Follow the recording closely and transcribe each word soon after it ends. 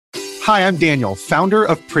Hi, I'm Daniel, founder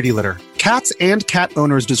of Pretty Litter. Cats and cat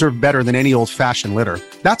owners deserve better than any old-fashioned litter.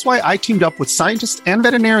 That's why I teamed up with scientists and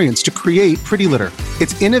veterinarians to create Pretty Litter.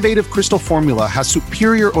 Its innovative crystal formula has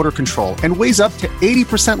superior odor control and weighs up to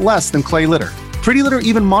 80% less than clay litter. Pretty Litter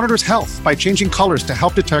even monitors health by changing colors to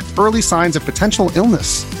help detect early signs of potential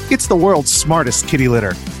illness. It's the world's smartest kitty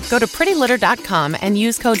litter. Go to prettylitter.com and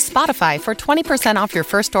use code SPOTIFY for 20% off your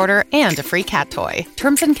first order and a free cat toy.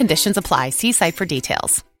 Terms and conditions apply. See site for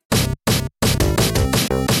details.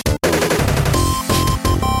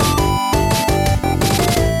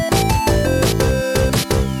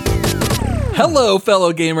 Hello,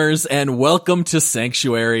 fellow gamers, and welcome to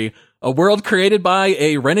Sanctuary, a world created by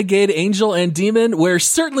a renegade angel and demon where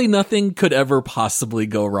certainly nothing could ever possibly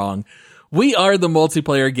go wrong. We are the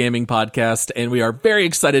Multiplayer Gaming Podcast, and we are very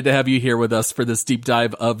excited to have you here with us for this deep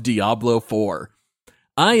dive of Diablo 4.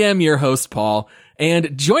 I am your host, Paul,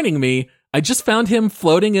 and joining me, I just found him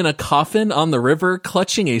floating in a coffin on the river,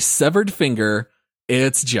 clutching a severed finger.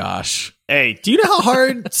 It's Josh. Hey, do you know how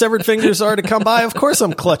hard severed fingers are to come by? Of course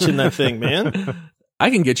I'm clutching that thing, man. I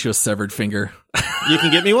can get you a severed finger. You can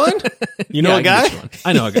get me one? You know a guy?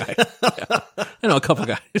 I know a guy. Yeah. I know a couple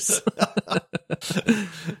guys.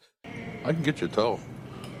 I can get you a toe.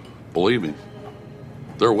 Believe me.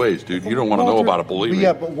 There are ways, dude. You don't want to know about it, believe me.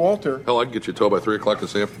 Yeah, but Walter... Hell, I can get you a toe by 3 o'clock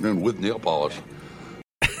this afternoon with nail polish.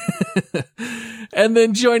 And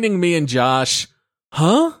then joining me and Josh.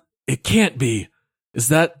 Huh? It can't be. Is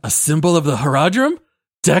that a symbol of the Haradrim?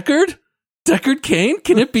 Deckard? Deckard Cain?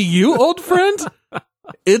 Can it be you, old friend?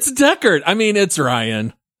 It's Deckard. I mean, it's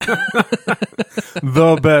Ryan.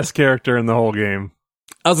 The best character in the whole game.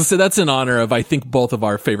 I was going to say, that's in honor of, I think, both of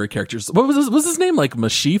our favorite characters. What was his name? Like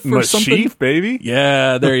Mashif or something? Mashif, baby?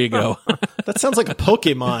 Yeah, there you go. That sounds like a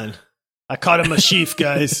Pokemon. I caught a Mashif,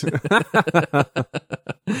 guys.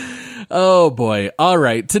 Oh boy. All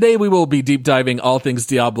right. Today we will be deep diving all things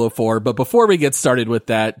Diablo 4. But before we get started with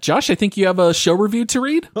that, Josh, I think you have a show review to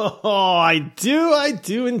read. Oh, I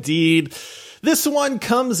do indeed. This one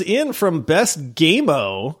comes in from Best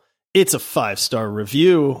Gameo. It's a 5-star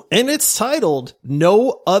review, and it's titled,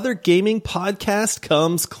 "No Other Gaming Podcast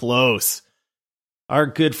Comes Close." Our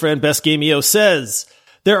good friend Best Gameo says,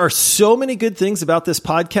 "There are so many good things about this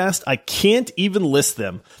podcast, I can't even list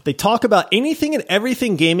them. They talk about anything and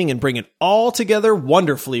everything gaming and bring it all together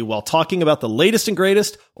wonderfully while talking about the latest and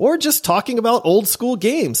greatest or just talking about old school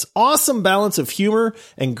games. Awesome balance of humor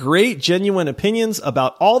and great genuine opinions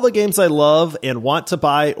about all the games I love and want to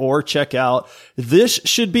buy or check out. This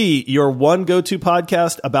should be your one go-to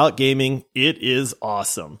podcast about gaming. It is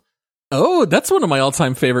awesome." Oh, that's one of my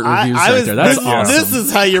all-time favorite reviews right there. That's awesome. This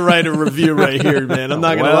is how you write a review right here, man. I'm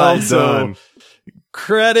not going to lie. So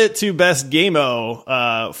credit to Best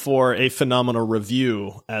Gameo for a phenomenal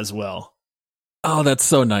review as well. Oh, that's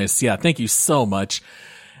so nice. Yeah, thank you so much.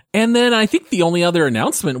 And then I think the only other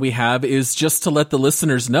announcement we have is just to let the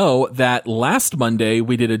listeners know that last Monday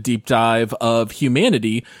we did a deep dive of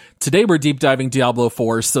Humanity. Today we're deep diving Diablo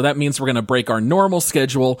 4, so that means we're going to break our normal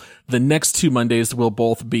schedule. The next 2 Mondays will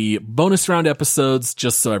both be bonus round episodes,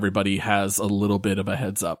 just so everybody has a little bit of a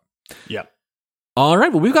heads up. Yep. All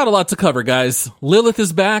right, well, we've got a lot to cover, guys. Lilith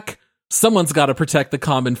is back. Someone's got to protect the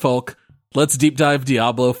common folk. Let's deep dive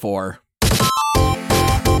Diablo 4.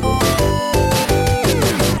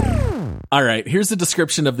 All right, here's a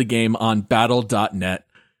description of the game on battle.net.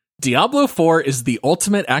 Diablo 4 is the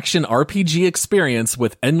ultimate action RPG experience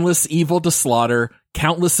with endless evil to slaughter,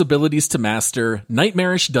 countless abilities to master,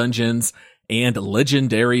 nightmarish dungeons, and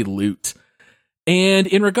legendary loot. And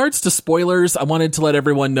in regards to spoilers, I wanted to let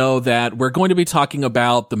everyone know that we're going to be talking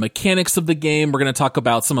about the mechanics of the game. We're going to talk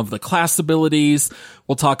about some of the class abilities.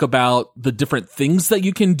 We'll talk about the different things that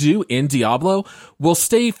you can do in Diablo. We'll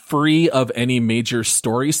stay free of any major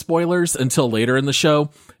story spoilers until later in the show,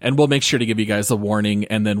 and we'll make sure to give you guys a warning,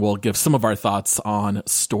 and then we'll give some of our thoughts on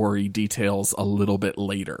story details a little bit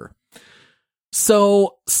later.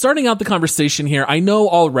 So, starting out the conversation here, I know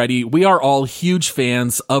already we are all huge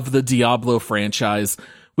fans of the Diablo franchise.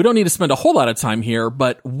 We don't need to spend a whole lot of time here,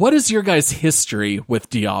 but what is your guys' history with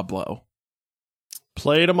Diablo?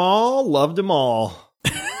 Played them all, loved them all.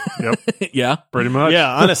 Yep. Yeah, pretty much. Yeah,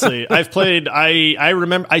 honestly, I've played.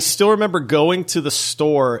 I still remember going to the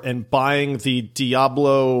store and buying the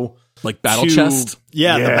Diablo like battle chest.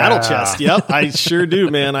 Yeah, the battle chest. Yep, I sure do,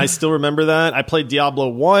 man. I still remember that. I played Diablo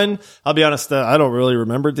 1. I'll be honest, I don't really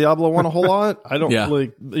remember Diablo 1 a whole lot. I don't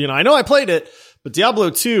I know I played it, but Diablo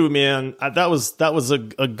 2, man, that was a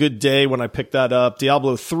good day when I picked that up.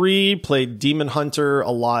 Diablo 3, played Demon Hunter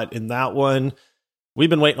a lot in that one. We've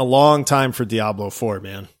been waiting a long time for Diablo 4,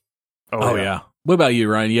 man. Oh yeah. What about you,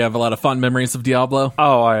 Ryan? You have a lot of fond memories of Diablo?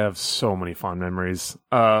 Oh, I have so many fond memories.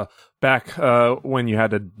 Back when you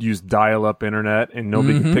had to use dial-up internet and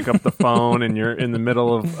nobody could pick up the phone, and you're in the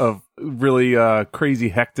middle of really crazy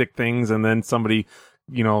hectic things, and then somebody,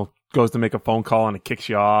 goes to make a phone call and it kicks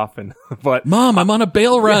you off. But Mom, I'm on a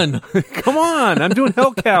bail run. Come on, I'm doing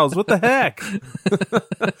hell cows. What the heck?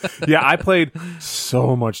 Yeah, I played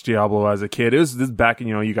so much Diablo as a kid. This back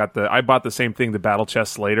in, I bought the same thing, the battle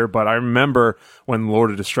chest later, but I remember when Lord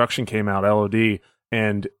of Destruction came out, LOD,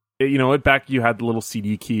 and back you had the little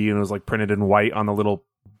CD key and it was like printed in white on the little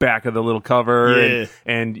back of the little cover,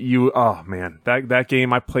 and you, oh man, that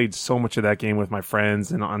game, I played so much of that game with my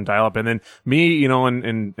friends and on dial-up, and then me,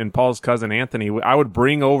 and Paul's cousin Anthony, I would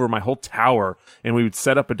bring over my whole tower and we would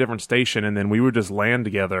set up a different station, and then we would just land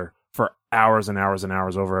together for hours and hours and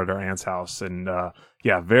hours over at our aunt's house. And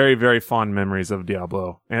very, very fond memories of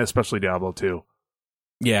Diablo, and especially Diablo 2.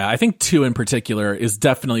 Yeah, I think 2 in particular is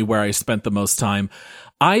definitely where I spent the most time.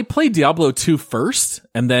 I played Diablo 2 first,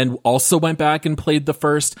 and then also went back and played the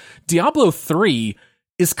first. Diablo 3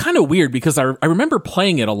 is kind of weird because I remember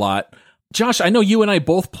playing it a lot. Josh, I know you and I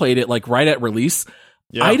both played it like right at release.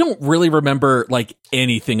 Yeah. I don't really remember like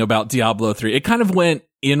anything about Diablo 3. It kind of went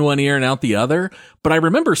in one ear and out the other, but I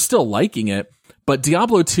remember still liking it. But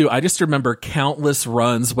Diablo 2, I just remember countless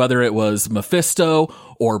runs, whether it was Mephisto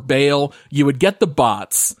or Baal. You would get the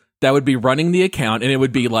bots that would be running the account, and it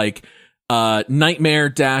would be like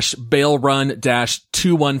Nightmare-Baal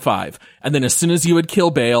Run-215. And then as soon as you would kill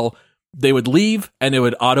Baal, they would leave and it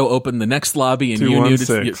would auto open the next lobby, and you knew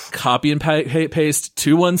to copy and paste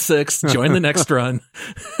 216, join the next run,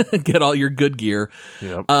 get all your good gear.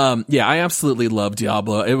 Yep. I absolutely love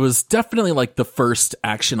Diablo. It was definitely like the first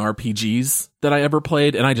action RPGs that I ever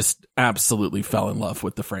played, and I just absolutely fell in love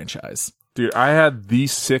with the franchise. Dude, I had the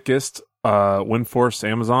sickest Windforce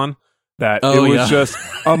Amazon. It was just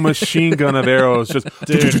a machine gun of arrows. Just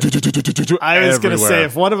dude, I was going to say,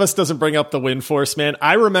 if one of us doesn't bring up the Windforce, man,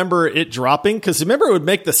 I remember it dropping, because remember it would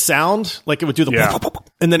make the sound, like it would do the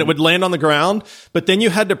and then it would land on the ground, but then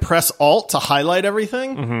you had to press Alt to highlight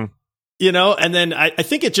everything. Mm-hmm. And then I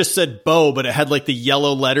think it just said bow, but it had like the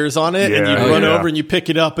yellow letters on it, and you'd run over and you pick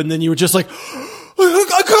it up, and then you were just like,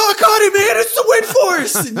 I got it, man. It's the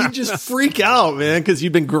Windforce. And you just freak out, man, because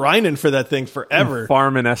you've been grinding for that thing forever. And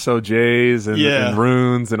farming SOJs and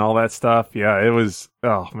runes and all that stuff. Yeah, it was,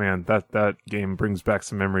 oh man, that game brings back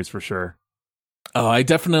some memories for sure. Oh, I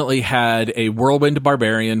definitely had a Whirlwind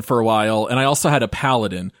Barbarian for a while, and I also had a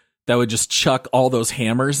Paladin that would just chuck all those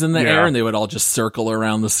hammers in the air, and they would all just circle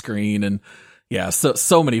around the screen. And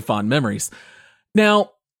so many fond memories.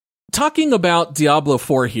 Now, talking about Diablo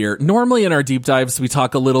 4 here, normally in our deep dives, we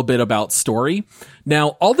talk a little bit about story. Now,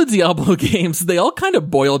 all the Diablo games, they all kind of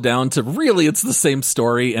boil down to really it's the same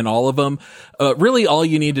story in all of them. Really, all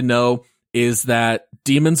you need to know is that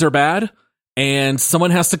demons are bad, and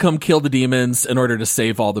someone has to come kill the demons in order to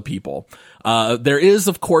save all the people. There is,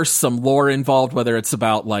 of course, some lore involved, whether it's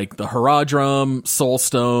about like the Herodrum, Soul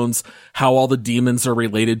Stones, how all the demons are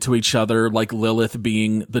related to each other, like Lilith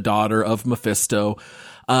being the daughter of Mephisto.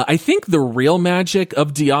 I think the real magic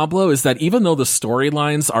of Diablo is that even though the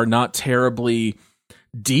storylines are not terribly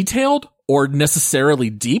detailed or necessarily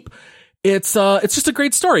deep, it's just a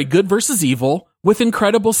great story, good versus evil, with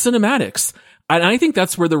incredible cinematics. And I think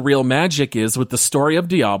that's where the real magic is with the story of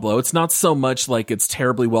Diablo. It's not so much like it's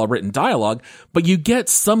terribly well-written dialogue, but you get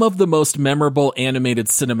some of the most memorable animated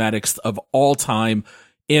cinematics of all time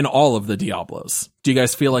in all of the Diablos. Do you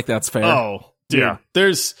guys feel like that's fair? Oh, dude. Yeah.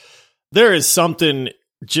 There is something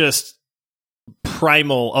just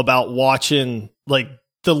primal about watching like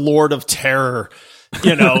the Lord of Terror,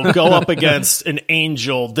 go up against an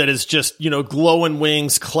angel that is just, glowing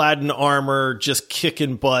wings, clad in armor, just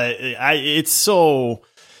kicking butt.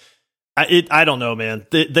 I don't know, man.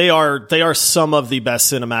 They are some of the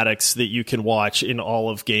best cinematics that you can watch in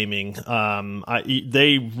all of gaming.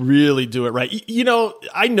 They really do it right.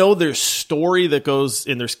 I know there's story that goes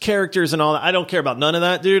and there's characters and all that. I don't care about none of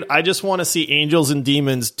that, dude. I just want to see angels and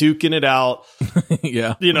demons duking it out.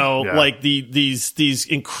 Like these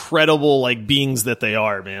incredible like beings that they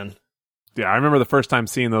are, man. Yeah, I remember the first time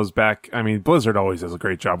seeing those back. I mean, Blizzard always does a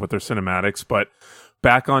great job with their cinematics, but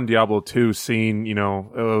back on Diablo 2, seeing,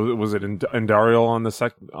 was it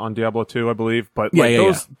Indariel on Diablo 2, I believe? But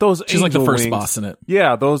those she's angel like the first wings, boss in it.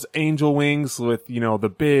 Yeah, those angel wings with,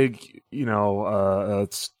 the big,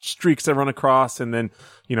 streaks that run across, and then,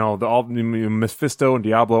 all Mephisto and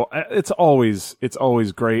Diablo. It's always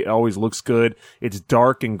great. It always looks good. It's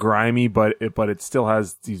dark and grimy, but it still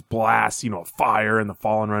has these blasts, fire and the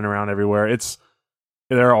fallen running around everywhere.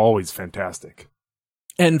 They're always fantastic.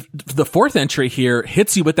 And the fourth entry here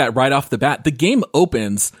hits you with that right off the bat. The game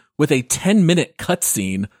opens with a 10-minute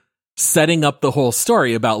cutscene setting up the whole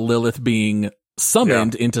story about Lilith being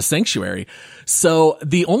summoned into Sanctuary. So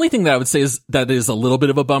the only thing that I would say is that is a little bit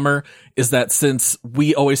of a bummer is that since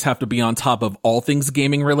we always have to be on top of all things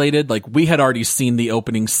gaming related, like we had already seen the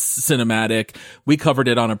opening cinematic, we covered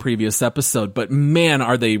it on a previous episode, but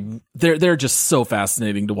man, they're just so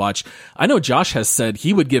fascinating to watch. I know Josh has said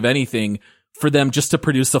he would give anything for them just to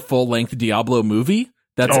produce a full-length Diablo movie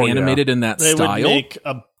that's animated in that style. They would make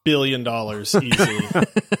 $1 billion easily.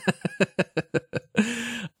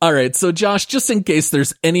 All right, so Josh, just in case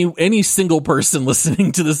there's any single person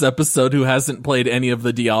listening to this episode who hasn't played any of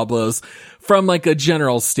the Diablos, from like a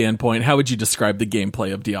general standpoint, how would you describe the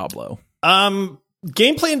gameplay of Diablo?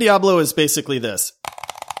 Gameplay in Diablo is basically this.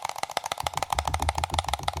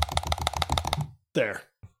 There.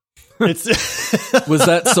 It's Was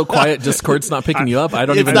that so quiet? Discord's not picking you up. I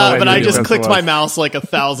don't even know. But I just clicked my mouse like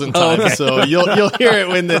 1,000 times, okay. so you'll hear it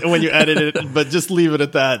when you edit it. But just leave it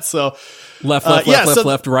at that. So left, right,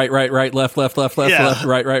 left, right.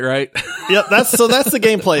 Yep, that's the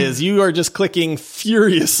gameplay. Is you are just clicking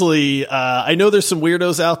furiously. I know there's some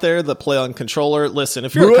weirdos out there that play on controller. Listen,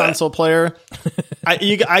 if you're a console player,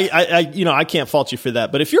 I can't fault you for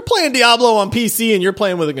that. But if you're playing Diablo on PC and you're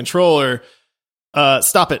playing with a controller,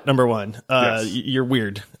 stop it. Number one, you're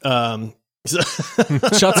weird.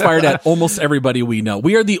 Shots fired at almost everybody we know.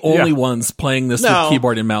 We are the only ones playing this with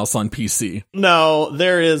keyboard and mouse on PC. No,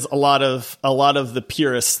 there is a lot of the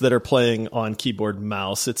purists that are playing on keyboard and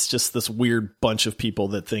mouse. It's just this weird bunch of people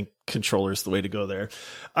that think controller's the way to go there.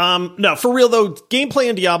 No, for real though, gameplay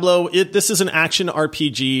in Diablo, this is an action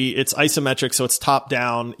RPG. It's isometric, so it's top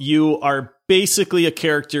down. You are basically a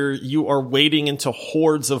character. You are wading into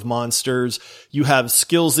hordes of monsters. You have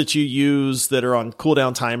skills that you use that are on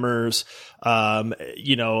cooldown timers. And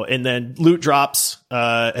then loot drops,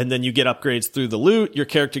 and then you get upgrades through the loot. Your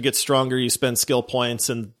character gets stronger. You spend skill points.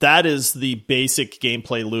 And that is the basic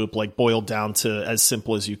gameplay loop, like boiled down to as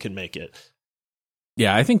simple as you can make it.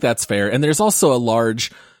 Yeah, I think that's fair. And there's also a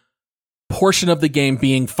large portion of the game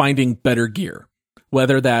being finding better gear,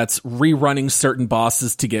 whether that's rerunning certain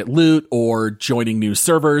bosses to get loot or joining new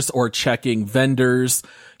servers or checking vendors.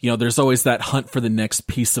 You know, there's always that hunt for the next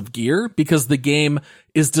piece of gear because the game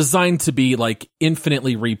is designed to be like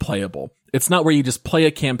infinitely replayable. It's not where you just play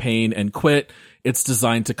a campaign and quit. It's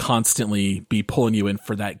designed to constantly be pulling you in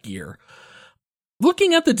for that gear.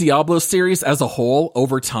 Looking at the Diablo series as a whole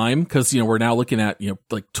over time, because, we're now looking at,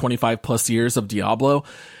 like 25 plus years of Diablo.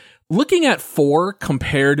 Looking at 4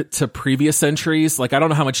 compared to previous entries, like I don't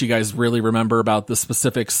know how much you guys really remember about the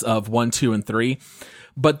specifics of 1, 2, and 3,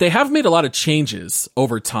 but they have made a lot of changes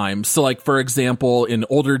over time. So like, for example, in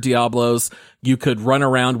older Diablos, you could run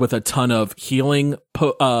around with a ton of healing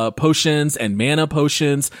potions and mana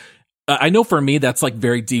potions. I know for me, that's like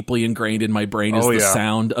very deeply ingrained in my brain is the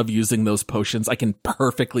sound of using those potions. I can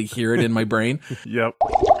perfectly hear it in my brain. Yep.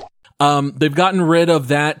 They've gotten rid of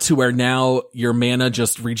that to where now your mana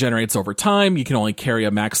just regenerates over time. You can only carry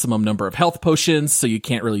a maximum number of health potions, so you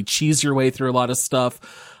can't really cheese your way through a lot of stuff.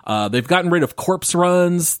 They've gotten rid of corpse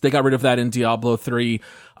runs. They got rid of that in Diablo 3.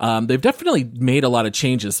 They've definitely made a lot of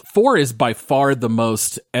changes. 4 is by far the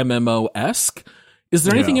most MMO-esque. Is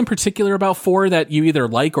there anything in particular about 4 that you either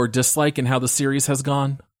like or dislike in how the series has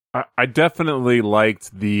gone? I definitely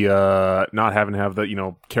liked the not having to have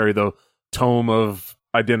the, carry the tome of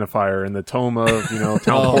identifier and the tome of,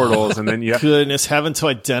 town portals, and then goodness, having to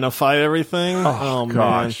identify everything. Oh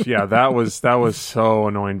gosh, man. Yeah, that was so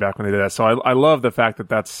annoying back when they did that. So I love the fact that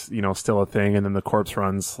that's still a thing, and then the corpse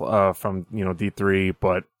runs from D3,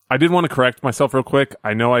 but I did want to correct myself real quick.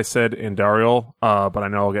 I know I said Andariel, but I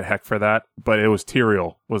know I'll get heck for that. But it was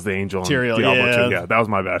Tyrael was the angel in Diablo 2. Yeah, that was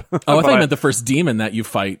my bad. I thought you meant the first demon that you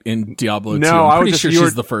fight in Diablo 2. No, I'm pretty sure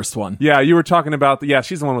she's the first one. Yeah, you were talking about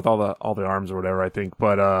she's the one with all the arms or whatever, I think.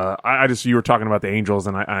 But you were talking about the angels,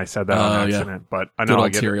 and I said that on accident. But I know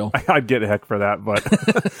I'd get heck for that.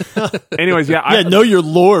 But anyways, know your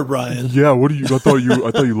lore, Ryan. Yeah, what do you? I thought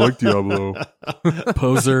you liked Diablo.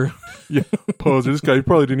 Poser. Yeah, poser. This guy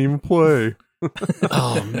probably didn't even play.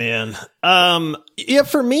 Oh man.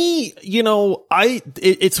 For me,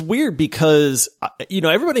 it's weird because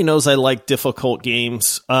everybody knows I like difficult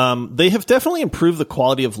games. They have definitely improved the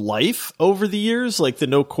quality of life over the years, like the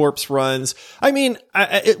no corpse runs. I mean,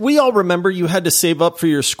 we all remember you had to save up for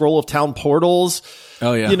your scroll of town portals.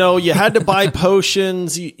 Oh yeah. You had to buy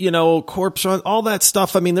potions, corpse run, all that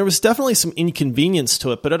stuff. I mean, there was definitely some inconvenience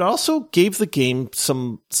to it, but it also gave the game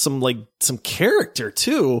some character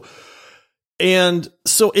too. And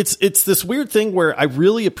so it's this weird thing where I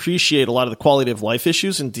really appreciate a lot of the quality of life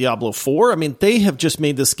issues in Diablo 4. I mean, they have just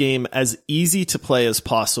made this game as easy to play as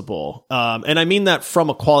possible. And I mean that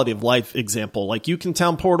from a quality of life example. Like, you can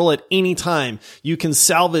town portal at any time. You can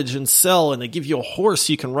salvage and sell, and they give you a horse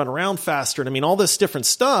so you can run around faster. And I mean, all this different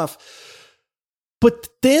stuff. But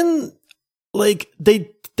then, like,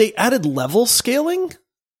 they added level scaling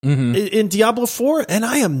in Diablo 4, and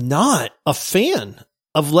I am not a fan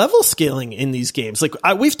of level scaling in these games. Like,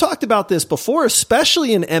 we've talked about this before,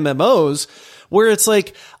 especially in MMOs, where it's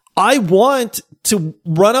like, I want to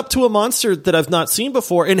run up to a monster that I've not seen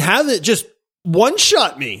before and have it just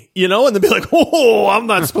one-shot me, you know, and then be like, oh, I'm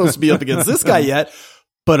not supposed to be up against this guy yet,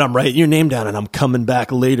 but I'm writing your name down and I'm coming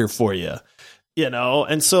back later for you, you know?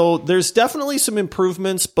 And so there's definitely some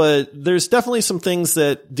improvements, but there's definitely some things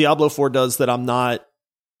that Diablo 4 does that I'm not,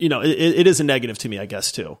 you know, it is a negative to me, I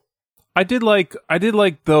guess, too. I did like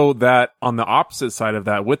though that on the opposite side of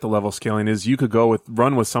that with the level scaling is you could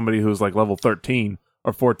run with somebody who's like level 13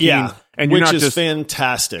 or 14, and you're which not is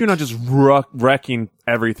fantastic. You're not just wrecking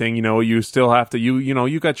everything. You know, you still have to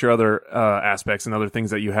you got your other aspects and other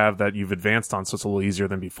things that you have that you've advanced on, so it's a little easier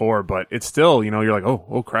than before. But it's still, you know, you're like,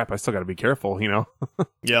 oh crap, I still got to be careful. You know.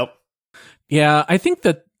 Yep. Yeah, I think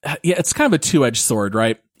that it's kind of a two-edged sword,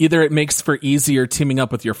 right? Either it makes for easier teaming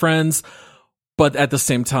up with your friends, but at the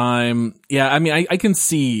same time, yeah, I mean, I can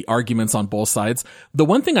see arguments on both sides. The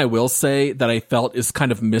one thing I will say that I felt is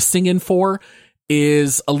kind of missing in 4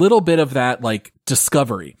 is a little bit of that, like,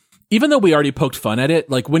 discovery. Even though we already poked fun at it,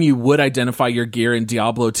 like, when you would identify your gear in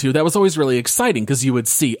Diablo 2, that was always really exciting because you would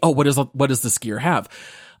see, oh, what does this gear have?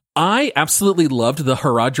 I absolutely loved the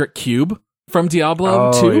Herodric Cube from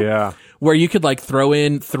Diablo 2. Yeah. Where you could, like, throw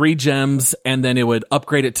in 3 gems and then it would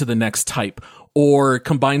upgrade it to the next type, or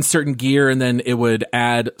combine certain gear and then it would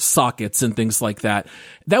add sockets and things like that.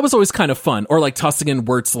 That was always kind of fun. Or like tossing in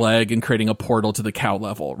Wirt's leg and creating a portal to the cow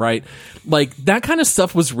level, right? Like, that kind of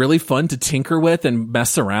stuff was really fun to tinker with and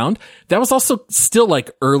mess around. That was also still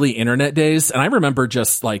like early internet days. And I remember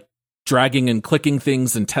just like dragging and clicking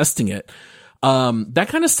things and testing it. That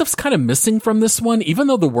kind of stuff's kind of missing from this one, even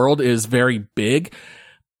though the world is very big.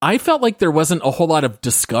 I felt like there wasn't a whole lot of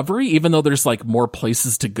discovery, even though there's like more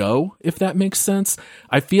places to go, if that makes sense.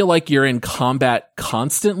 I feel like you're in combat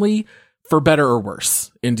constantly, for better or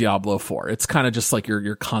worse, in Diablo 4. It's kind of just like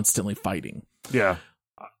you're constantly fighting. Yeah.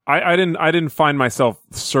 I didn't find myself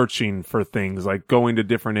searching for things, like going to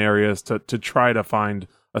different areas to try to find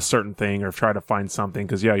a certain thing or try to find something.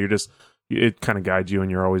 Cause yeah, it kind of guides you and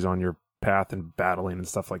you're always on your path and battling and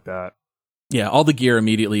stuff like that. Yeah, all the gear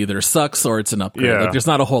immediately either sucks or it's an upgrade. Yeah. Like, there's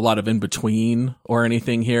not a whole lot of in between or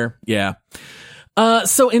anything here. Yeah.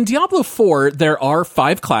 So in Diablo 4, there are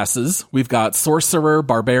 5 classes. We've got Sorcerer,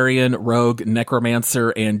 Barbarian, Rogue, Necromancer,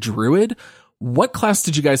 and Druid. What class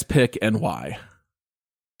did you guys pick and why?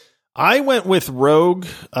 I went with Rogue.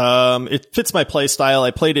 It fits my play style.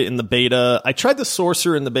 I played it in the beta. I tried the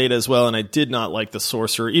Sorcerer in the beta as well, and I did not like the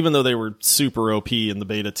Sorcerer, even though they were super OP in the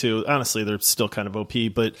beta too. Honestly, they're still kind of OP,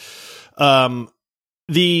 but I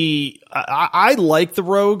like the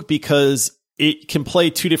Rogue because it can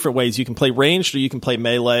play 2 different ways. You can play ranged or you can play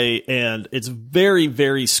melee, and it's very,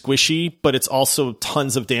 very squishy, but it's also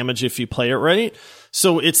tons of damage if you play it right.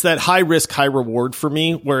 So it's that high risk, high reward for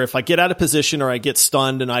me, where if I get out of position or I get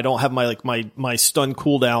stunned and I don't have my stun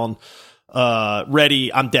cooldown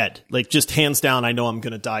ready, I'm dead. Like, just hands down, I know I'm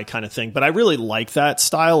going to die kind of thing. But I really like that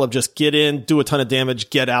style of just get in, do a ton of damage,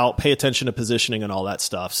 get out, pay attention to positioning and all that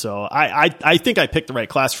stuff. So I think I picked the right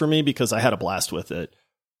class for me because I had a blast with it.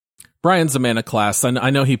 Brian's a man of class.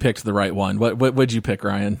 I know he picked the right one. What'd you pick,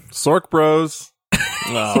 Ryan? Sorc Bros.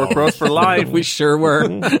 Sorc Bros for life. We sure were.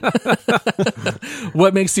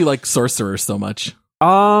 What makes you like Sorcerer so much?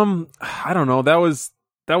 I don't know. That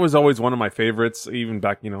was always one of my favorites, even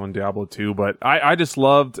back, in Diablo 2. But I just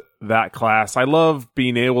loved that class. I love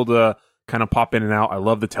being able to kind of pop in and out. I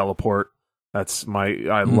love the teleport. I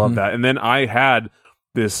love that. And then I had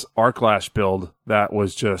this Arclash build that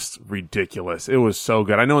was just ridiculous. It was so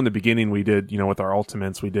good. I know in the beginning we did, with our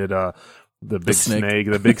ultimates, we did the big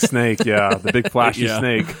snake, the big snake, yeah, the big flashy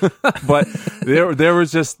snake. But there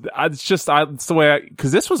was just, it's the way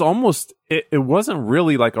because this was almost, it wasn't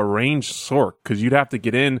really like a ranged Sorc, because you'd have to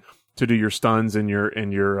get in to do your stuns and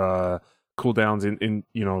your cooldowns in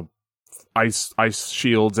ice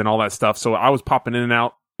shields and all that stuff. So I was popping in and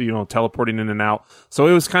out, teleporting in and out. So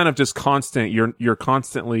it was kind of just constant. You're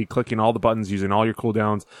constantly clicking all the buttons, using all your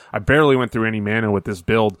cooldowns. I barely went through any mana with this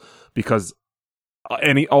build because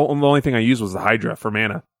the only thing I used was the Hydra for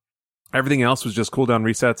mana. Everything else was just cooldown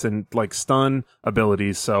resets and like stun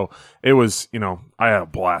abilities. So it was, I had a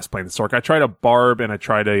blast playing the Sork. I tried a Barb and I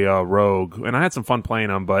tried a Rogue, and I had some fun playing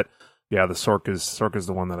them. But yeah, the Sork is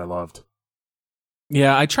the one that I loved.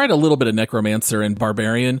 Yeah, I tried a little bit of Necromancer and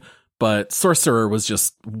Barbarian, but Sorcerer was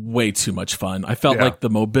just way too much fun. I felt like the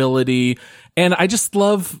mobility, and I just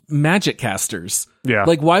love magic casters. Yeah.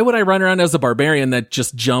 Like, why would I run around as a barbarian that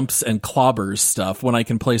just jumps and clobbers stuff when I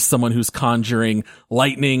can play someone who's conjuring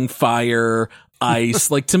lightning, fire, ice?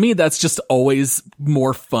 Like, to me, that's just always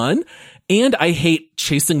more fun. And I hate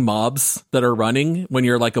chasing mobs that are running when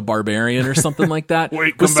you're like a barbarian or something like that.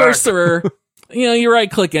 Wait, with Sorcerer, you right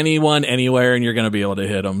click anyone, anywhere, and you're going to be able to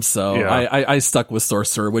hit them. So I stuck with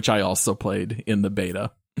Sorcerer, which I also played in the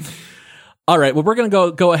beta. All right, well, we're going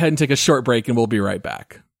to go ahead and take a short break, and we'll be right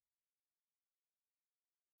back.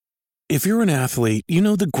 If you're an athlete, you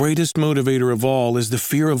know the greatest motivator of all is the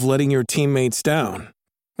fear of letting your teammates down.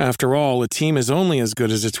 After all, a team is only as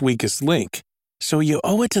good as its weakest link. So you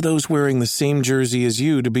owe it to those wearing the same jersey as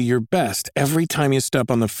you to be your best every time you step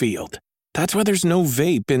on the field. That's why there's no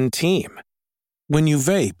vape in team. When you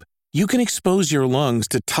vape, you can expose your lungs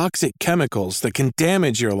to toxic chemicals that can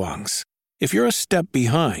damage your lungs. If you're a step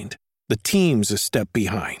behind, the team's a step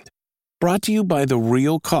behind. Brought to you by The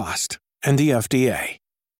Real Cost and the FDA.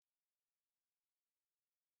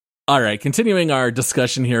 All right, continuing our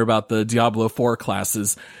discussion here about the Diablo 4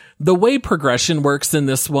 classes. The way progression works in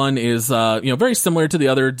this one is, very similar to the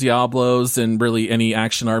other Diablos and really any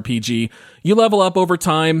action RPG. You level up over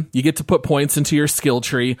time, you get to put points into your skill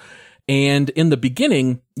tree, and in the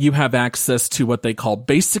beginning, you have access to what they call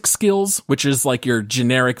basic skills, which is like your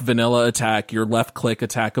generic vanilla attack, your left-click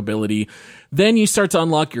attack ability. Then you start to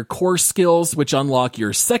unlock your core skills, which unlock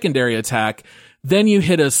your secondary attack. Then you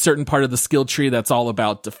hit a certain part of the skill tree that's all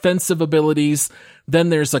about defensive abilities. Then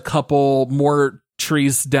there's a couple more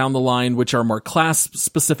trees down the line, which are more class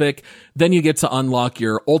specific. Then you get to unlock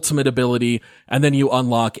your ultimate ability, and then you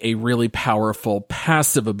unlock a really powerful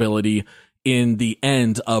passive ability in the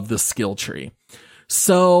end of the skill tree.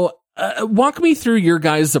 So walk me through your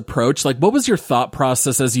guys' approach. Like, what was your thought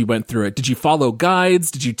process as you went through it? Did you follow guides?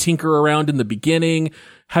 Did you tinker around in the beginning?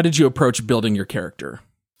 How did you approach building your character?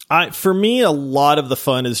 For me, a lot of the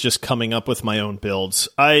fun is just coming up with my own builds.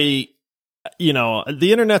 The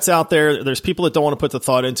internet's out there. There's people that don't want to put the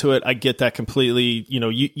thought into it. I get that completely.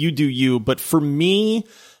 You do you. But for me,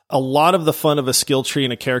 a lot of the fun of a skill tree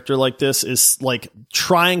in a character like this is like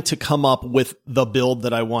trying to come up with the build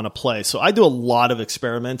that I want to play. So I do a lot of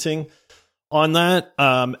experimenting on that.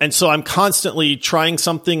 And so I'm constantly trying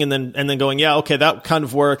something and then going, yeah, okay, that kind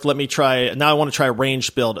of worked. Let me try. Now I want to try a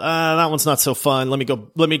ranged build. That one's not so fun. Let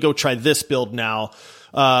me go try this build now.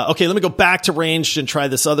 Okay, let me go back to ranged and try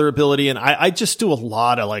this other ability. And I just do a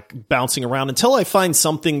lot of like bouncing around until I find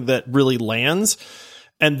something that really lands.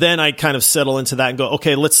 And then I kind of settle into that and go,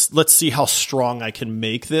 okay, let's see how strong I can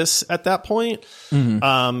make this at that point.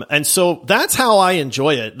 Mm-hmm. And so that's how I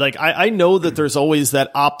enjoy it. Like, I know that there's always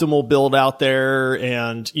that optimal build out there.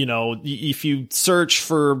 And, if you search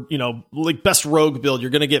for, like best rogue build,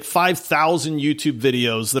 you're going to get 5,000 YouTube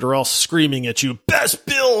videos that are all screaming at you, best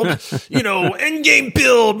build, end game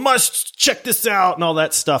build, must check this out and all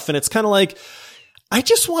that stuff. And it's kind of like, I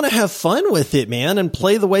just want to have fun with it, man, and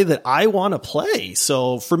play the way that I want to play.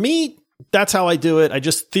 So for me, that's how I do it. I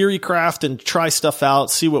just theory craft and try stuff out,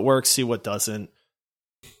 see what works, see what doesn't.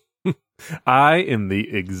 I am the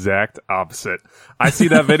exact opposite. I see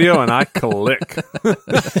that video and I click.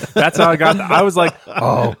 That's how I got that. I was like,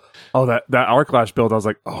 oh, that Arc Clash build. I was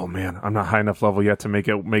like, oh man, I'm not high enough level yet to make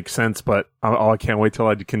it make sense, but I can't wait till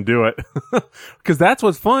I can do it. Because that's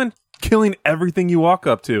what's fun, killing everything you walk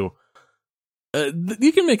up to.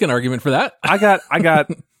 You can make an argument for that. I got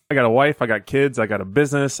a wife, I got kids, I got a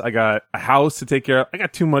business, I got a house to take care of. I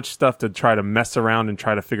got too much stuff to try to mess around and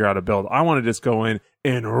try to figure out a build. I want to just go in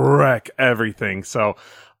and wreck everything. So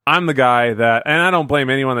I'm the guy that, and I don't blame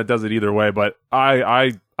anyone that does it either way, but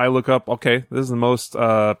I look up, okay, this is the most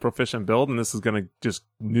proficient build and this is going to just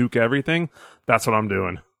nuke everything. That's what I'm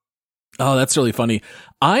doing. Oh, that's really funny.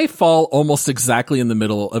 I fall almost exactly in the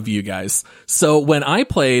middle of you guys. So when I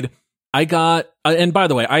played, I got, and by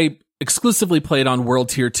the way, I exclusively played on World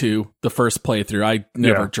Tier 2 the first playthrough. I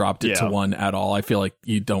never dropped it to 1 at all. I feel like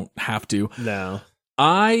you don't have to. No.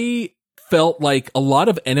 I felt like a lot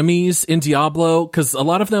of enemies in Diablo, because a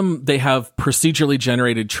lot of them, they have procedurally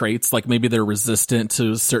generated traits, like maybe they're resistant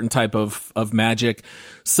to a certain type of magic.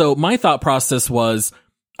 So my thought process was,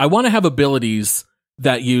 I want to have abilities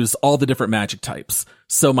that use all the different magic types.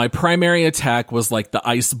 So my primary attack was like the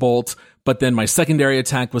Ice Bolt, but then my secondary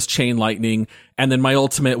attack was Chain Lightning, and then my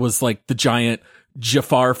ultimate was like the giant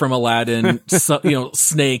Jafar from Aladdin,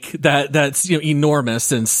 snake that's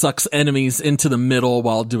enormous and sucks enemies into the middle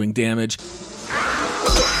while doing damage.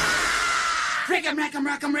 Rick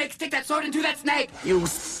him, Rick. Stick that sword into that snake. You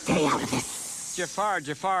stay out of this.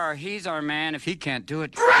 Jafar, he's our man if he can't do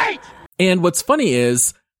it. Great! And what's funny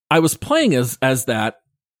is I was playing as that,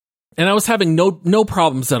 and I was having no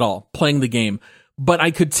problems at all playing the game, but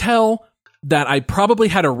I could tell that I probably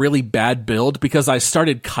had a really bad build because I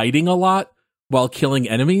started kiting a lot while killing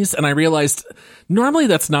enemies, and I realized normally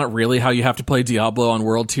that's not really how you have to play Diablo on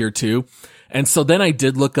World Tier 2. And so then I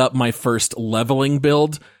did look up my first leveling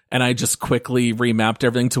build, and I just quickly remapped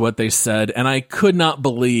everything to what they said, and I could not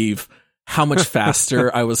believe how much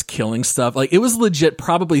faster I was killing stuff. Like, it was legit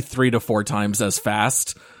probably 3 to 4 times as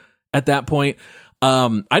fast at that point.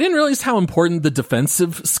 I didn't realize how important the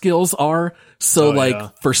defensive skills are.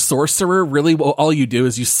 So for Sorcerer, really all you do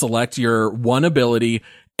is you select your one ability.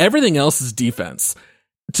 Everything else is defense,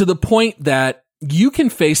 to the point that you can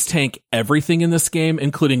face tank everything in this game,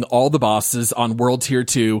 including all the bosses on World Tier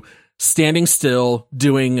 2, standing still,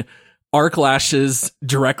 doing arc lashes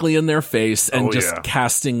directly in their face and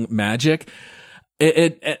casting magic.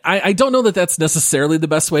 I don't know that that's necessarily the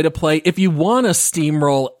best way to play. If you want to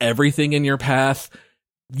steamroll everything in your path,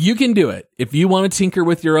 you can do it. If you want to tinker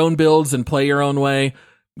with your own builds and play your own way,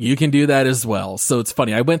 you can do that as well. So it's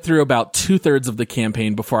funny. I went through about 2/3 of the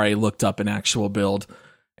campaign before I looked up an actual build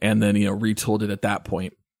and then, retooled it at that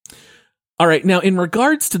point. All right. Now, in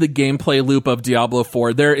regards to the gameplay loop of Diablo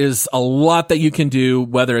 4, there is a lot that you can do,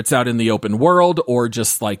 whether it's out in the open world or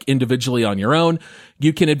just like individually on your own.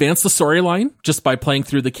 You can advance the storyline just by playing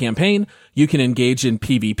through the campaign. You can engage in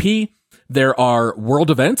PvP. There are world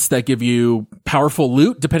events that give you powerful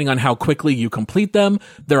loot depending on how quickly you complete them.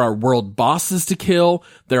 There are world bosses to kill.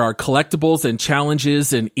 There are collectibles and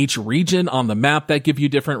challenges in each region on the map that give you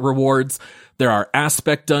different rewards. There are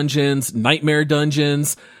aspect dungeons, nightmare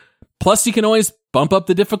dungeons. Plus, you can always bump up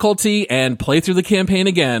the difficulty and play through the campaign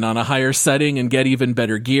again on a higher setting and get even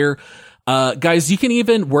better gear. Guys, you can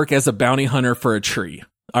even work as a bounty hunter for a tree.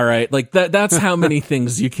 All right. Like that's how many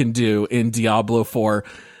things you can do in Diablo 4.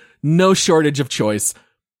 No shortage of choice.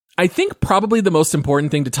 I think probably the most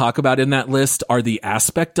important thing to talk about in that list are the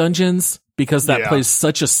aspect dungeons, because that plays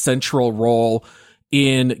such a central role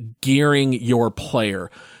in gearing your player.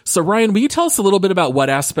 So Ryan, will you tell us a little bit about what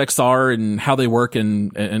aspects are and how they work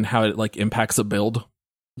and how it like impacts a build?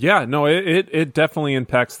 Yeah, no, it definitely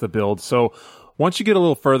impacts the build. So once you get a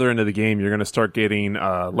little further into the game, you're going to start getting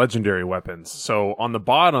legendary weapons. So on the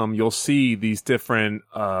bottom, you'll see these different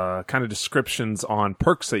kind of descriptions on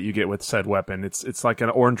perks that you get with said weapon. It's like an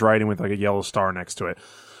orange writing with like a yellow star next to it.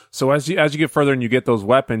 So as you get further and you get those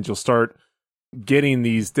weapons, you'll start getting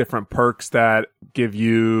these different perks that give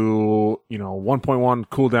you 1.1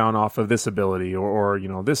 cooldown off of this ability or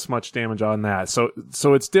this much damage on that. So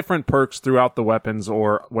it's different perks throughout the weapons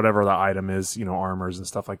or whatever the item is, armors and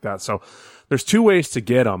stuff like that. So there's 2 ways to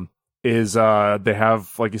get them. Is they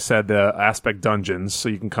have, like you said, the aspect dungeons, so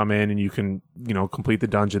you can come in and you can complete the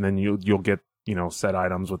dungeon, then you'll get set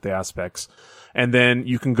items with the aspects, and then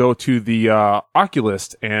you can go to the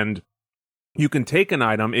Oculist and you can take an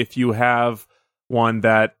item if you have one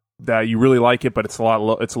that you really like it, but it's a lot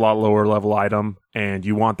lower level item, and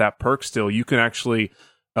you want that perk still. You can actually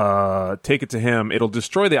take it to him. It'll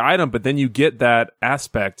destroy the item, but then you get that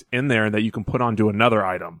aspect in there that you can put onto another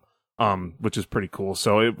item, which is pretty cool.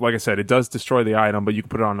 So, like I said, it does destroy the item, but you can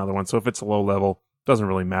put it on another one. So if it's a low level, doesn't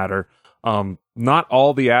really matter. Not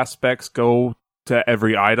all the aspects go to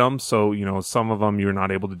every item, so some of them you're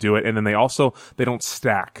not able to do it, and then they don't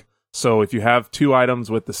stack. So if you have 2 items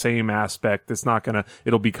with the same aspect,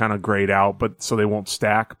 it'll be kind of grayed out, but so they won't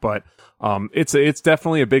stack. But it's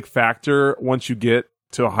definitely a big factor once you get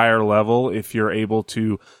to a higher level, if you're able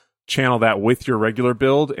to channel that with your regular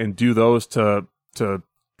build and do those to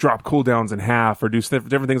drop cooldowns in half or do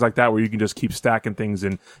different things like that, where you can just keep stacking things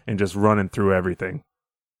and just running through everything.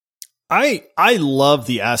 I love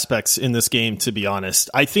the aspects in this game, to be honest.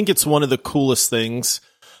 I think it's one of the coolest things.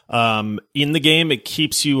 In the game, it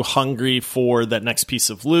keeps you hungry for that next piece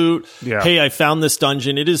of loot. Yeah. Hey, I found this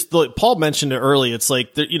dungeon. It is Paul mentioned it early. It's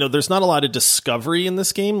like, there's not a lot of discovery in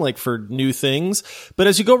this game, like for new things, but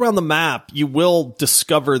as you go around the map, you will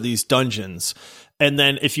discover these dungeons. And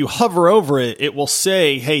then if you hover over it, it will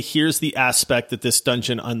say, hey, here's the aspect that this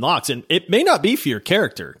dungeon unlocks. And it may not be for your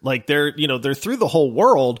character. Like they're through the whole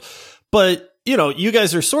world, but you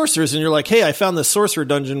guys are sorcerers and you're like, hey, I found this sorcerer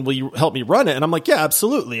dungeon. Will you help me run it? And I'm like, yeah,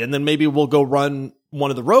 absolutely. And then maybe we'll go run one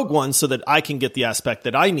of the rogue ones so that I can get the aspect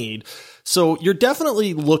that I need. So you're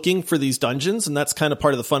definitely looking for these dungeons, and that's kind of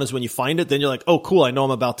part of the fun is when you find it, then you're like, oh, cool, I know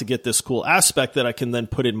I'm about to get this cool aspect that I can then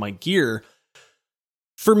put in my gear.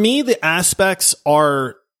 For me, the aspects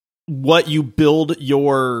are what you build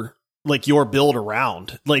your build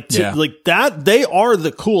around. Like that, they are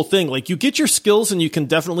the cool thing. Like you get your skills and you can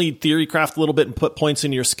definitely theory craft a little bit and put points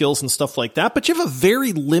into your skills and stuff like that, but you have a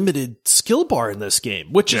very limited skill bar in this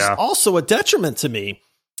game, which is also a detriment to me.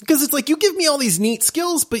 Because it's like, you give me all these neat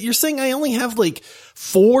skills, but you're saying I only have like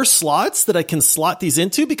 4 slots that I can slot these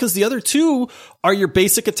into, because the other 2 are your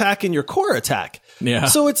basic attack and your core attack. Yeah.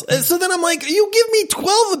 So then I'm like, you give me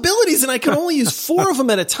 12 abilities and I can only use 4 of them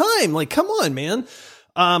at a time. Like, come on, man.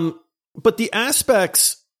 But the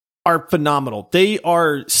aspects are phenomenal. They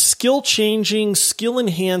are skill changing, skill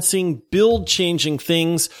enhancing, build changing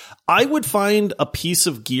things. I would find a piece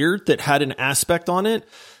of gear that had an aspect on it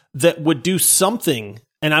that would do something,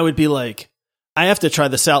 and I would be like, I have to try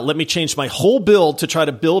this out. Let me change my whole build to try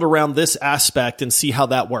to build around this aspect and see how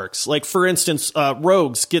that works. Like, for instance,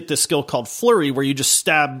 rogues get this skill called Flurry, where you just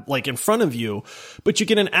stab like in front of you, but you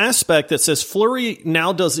get an aspect that says Flurry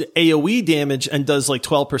now does AoE damage and does like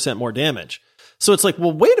 12% more damage. So it's like,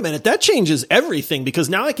 well, wait a minute, that changes everything, because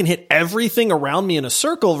now I can hit everything around me in a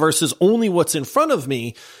circle versus only what's in front of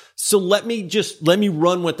me. So let me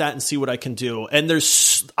run with that and see what I can do. And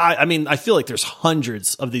I feel like there's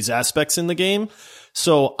hundreds of these aspects in the game.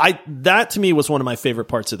 So that to me was one of my favorite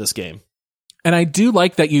parts of this game. And I do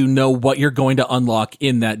like that you know what you're going to unlock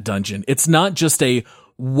in that dungeon. It's not just a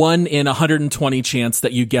 1 in 120 chance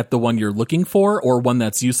that you get the one you're looking for or one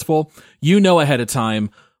that's useful. You know ahead of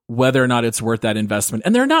time whether or not it's worth that investment.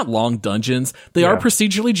 And they're not long dungeons. They are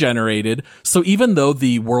procedurally generated. So even though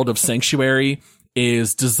the world of Sanctuary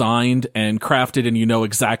is designed and crafted and you know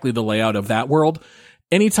exactly the layout of that world,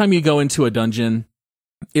 anytime you go into a dungeon,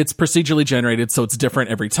 it's procedurally generated, so it's different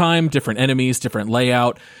every time, different enemies, different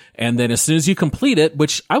layout. And then as soon as you complete it,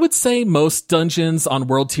 which I would say most dungeons on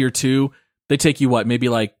World Tier 2, they take you maybe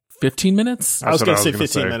like 15 minutes? I was going to say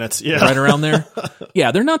 15 minutes. Yeah. Right around there.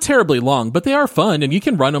 Yeah, they're not terribly long, but they are fun, and you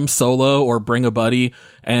can run them solo or bring a buddy.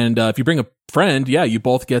 And if you bring a friend, you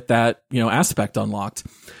both get that, aspect unlocked.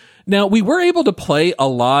 Now, we were able to play a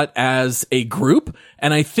lot as a group,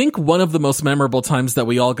 and I think one of the most memorable times that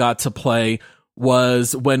we all got to play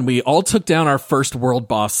was when we all took down our first world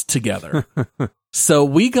boss together. So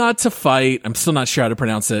we got to fight, I'm still not sure how to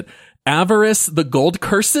pronounce it, Avarice the Gold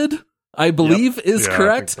Cursed, I believe is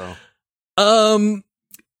correct. I think so.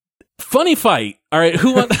 Funny fight. All right,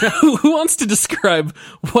 who wants to describe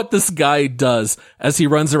what this guy does as he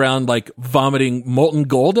runs around like vomiting molten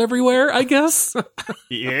gold everywhere, I guess?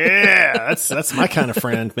 Yeah, that's my kind of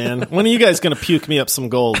friend, man. When are you guys going to puke me up some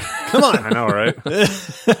gold? Come on. I know, right?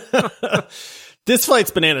 This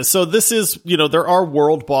fight's bananas. So this is, there are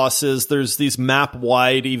world bosses. There's these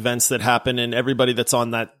map-wide events that happen, and everybody that's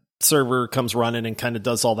on that server comes running and kind of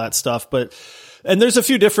does all that stuff. And there's a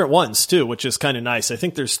few different ones too, which is kind of nice. I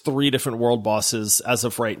think there's 3 different world bosses as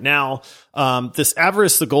of right now. This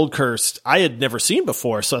Avarice the Gold Cursed, I had never seen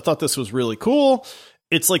before, so I thought this was really cool.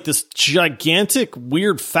 It's like this gigantic,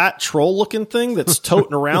 weird, fat troll looking thing that's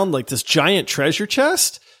toting around like this giant treasure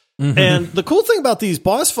chest. Mm-hmm. And the cool thing about these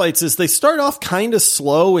boss fights is they start off kind of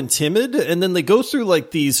slow and timid, and then they go through like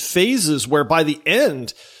these phases where by the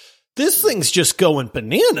end, this thing's just going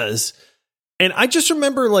bananas. And I just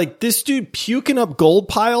remember like this dude puking up gold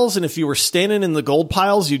piles, and if you were standing in the gold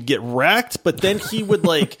piles, you'd get wrecked. But then he would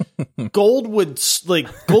gold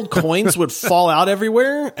coins would fall out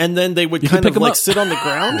everywhere, and then they would kind of like sit on the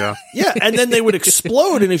ground. Yeah, and then they would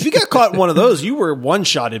explode. And if you got caught in one of those, you were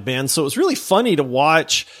one-shotted, man. So it was really funny to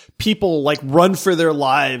watch people like run for their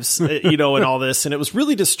lives, and all this. And it was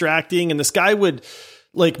really distracting. And this guy would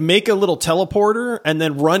like make a little teleporter and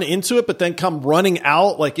then run into it, but then come running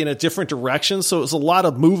out like in a different direction. So it was a lot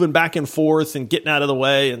of moving back and forth and getting out of the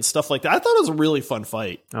way and stuff like that. I thought it was a really fun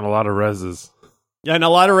fight. And a lot of reses. Yeah, and a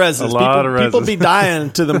lot of reses. People be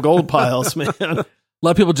dying to them gold piles, man. A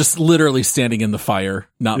lot of people just literally standing in the fire,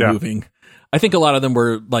 not moving. I think a lot of them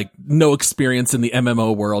were like no experience in the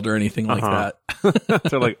MMO world or anything like that.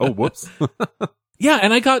 They're like, oh, whoops. Yeah,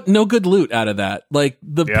 and I got no good loot out of that. Like,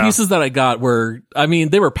 the pieces that I got were,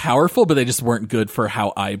 they were powerful, but they just weren't good for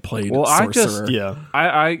how I played Sorcerer.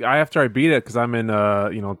 I after I beat it, because I'm in,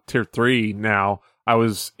 tier 3 now, I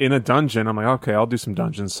was in a dungeon. I'm like, okay, I'll do some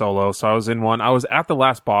dungeons solo. So I was in one. I was at the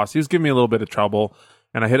last boss. He was giving me a little bit of trouble,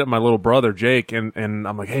 and I hit up my little brother, Jake, and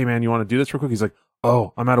I'm like, hey, man, you want to do this real quick? He's like,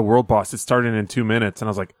 oh, I'm at a world boss. It's starting in 2 minutes. And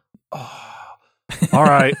I was like, oh. All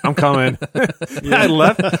right, I'm coming. I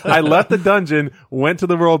left the dungeon, went to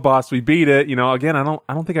the world boss. We beat it. Again, I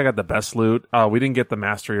don't think I got the best loot. We didn't get the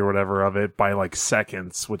mastery or whatever of it by like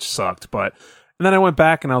seconds, which sucked. And then I went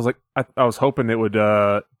back and I was like, I was hoping it would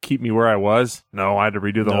keep me where I was. No, I had to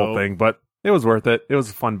redo the whole thing, but it was worth it. It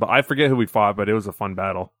was fun. But I forget who we fought, but it was a fun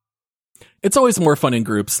battle. It's always more fun in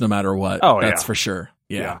groups, no matter what. Oh, that's for sure.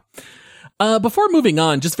 Yeah. Before moving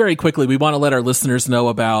on, just very quickly, we want to let our listeners know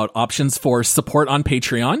about options for support on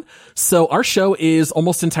Patreon. So our show is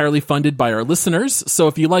almost entirely funded by our listeners. So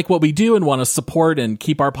if you like what we do and want to support and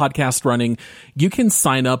keep our podcast running, you can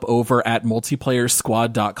sign up over at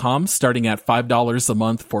multiplayersquad.com, starting at $5 a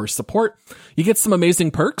month for support. You get some amazing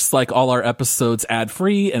perks, like all our episodes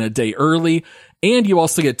ad-free and a day early, and you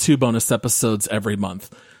also get 2 bonus episodes every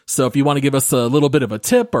month. So if you want to give us a little bit of a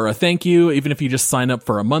tip or a thank you, even if you just sign up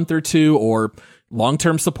for a month or two, or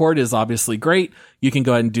long-term support is obviously great, you can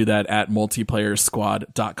go ahead and do that at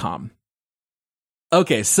multiplayersquad.com.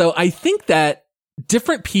 Okay, so I think that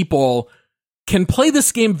different people can play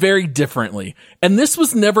this game very differently. And this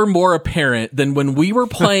was never more apparent than when we were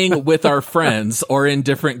playing with our friends or in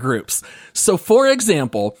different groups. So for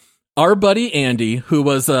example, our buddy Andy, who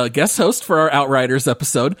was a guest host for our Outriders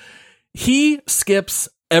episode, he skips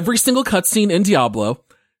every single cutscene in Diablo,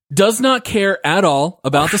 does not care at all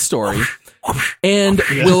about the story, and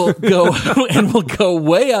will go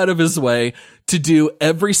way out of his way to do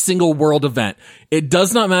every single world event. It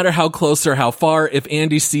does not matter how close or how far. If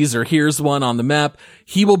Andy sees or hears one on the map,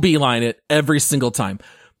 he will beeline it every single time.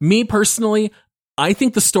 Me personally, I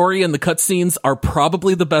think the story and the cutscenes are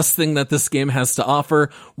probably the best thing that this game has to offer.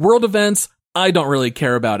 World events, I don't really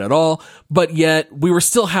care about at all, but yet we were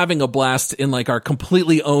still having a blast in like our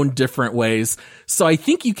completely own different ways. So I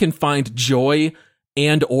think you can find joy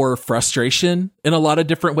and or frustration in a lot of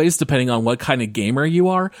different ways, depending on what kind of gamer you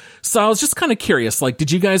are. So I was just kind of curious, like,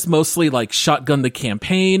 did you guys mostly like shotgun the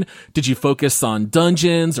campaign? Did you focus on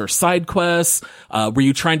dungeons or side quests? Were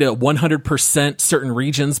you trying to 100% certain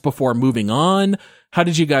regions before moving on? How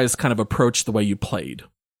did you guys kind of approach the way you played?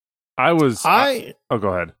 Oh, go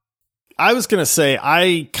ahead. I was going to say,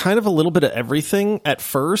 I kind of a little bit of everything at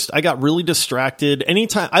first. I got really distracted.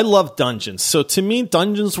 Anytime, I love dungeons. So to me,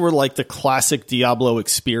 dungeons were like the classic Diablo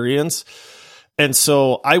experience. And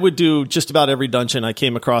so I would do just about every dungeon I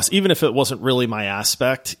came across, even if it wasn't really my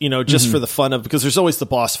aspect, just for the fun of, because there's always the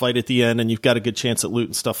boss fight at the end and you've got a good chance at loot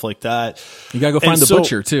and stuff like that. You got to go find the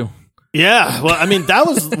butcher too. Yeah, well, I mean, that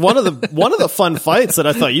was one of the fun fights that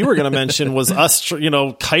I thought you were going to mention was us,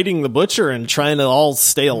 kiting the butcher and trying to all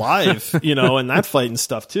stay alive, in that fight and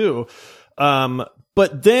stuff too. But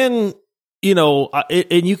then,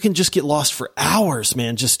 and you can just get lost for hours,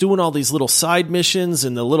 man, just doing all these little side missions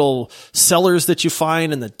and the little cellars that you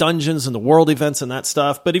find and the dungeons and the world events and that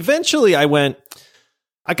stuff. But eventually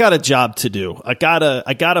I got a job to do. I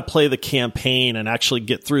gotta play the campaign and actually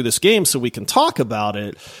get through this game so we can talk about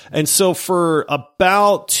it. And so for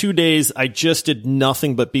about 2 days, I just did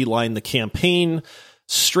nothing but beeline the campaign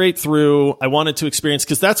straight through. I wanted to experience,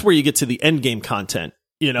 because that's where you get to the end game content,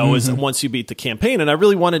 is once you beat the campaign. And I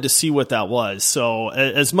really wanted to see what that was. So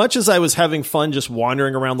as much as I was having fun just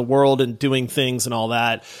wandering around the world and doing things and all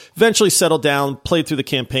that, eventually settled down, played through the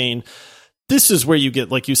campaign. This is where you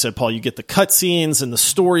get, like you said, Paul, you get the cutscenes and the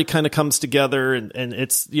story kind of comes together. And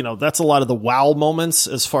it's, that's a lot of the wow moments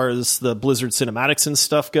as far as the Blizzard cinematics and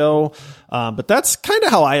stuff go. But that's kind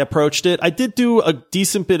of how I approached it. I did do a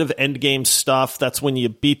decent bit of end game stuff. That's when you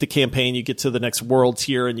beat the campaign, you get to the next world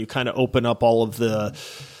tier and you kind of open up all of the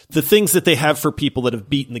things that they have for people that have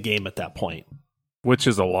beaten the game at that point. Which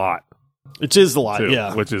is a lot. It is a lot, too,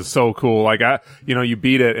 yeah. Which is so cool. Like, you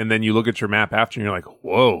beat it and then you look at your map after and you're like,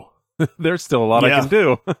 whoa. There's still a lot I can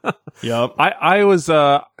do. Yep. I was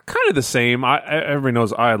kind of the same. Everybody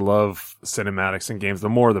knows I love cinematics in games. The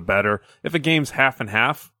more, the better. If a game's half and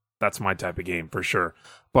half, that's my type of game for sure.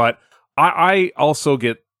 But I also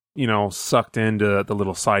get sucked into the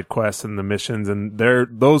little side quests and the missions, and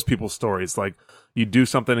those people's stories. Like, you do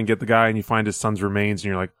something and get the guy, and you find his son's remains, and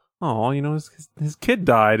you're like, oh, his kid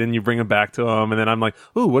died, and you bring him back to him, and then I'm like,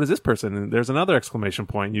 ooh, what is this person? And there's another exclamation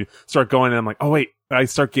point. You start going, and I'm like, oh wait, I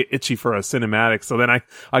start get itchy for a cinematic. So then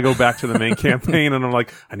I go back to the main campaign, and I'm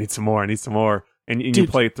like, I need some more, and you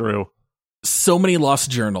play through. So many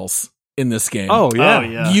lost journals in this game. Oh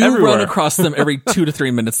yeah, you everywhere. Run across them every 2 to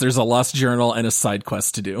 3 minutes. There's a lost journal and a side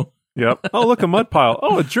quest to do. Yep. Oh, look, a mud pile.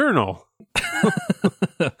 Oh, a journal.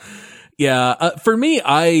 Yeah, for me,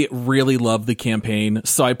 I really love the campaign,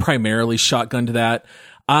 so I primarily shotgunned that.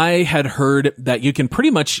 I had heard that you can pretty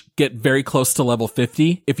much get very close to level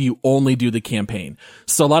 50 if you only do the campaign.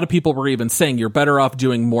 So a lot of people were even saying you're better off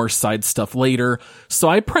doing more side stuff later. So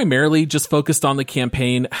I primarily just focused on the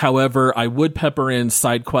campaign. However, I would pepper in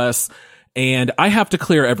side quests, and I have to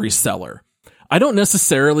clear every cellar. I don't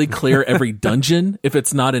necessarily clear every dungeon if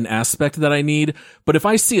it's not an aspect that I need, but if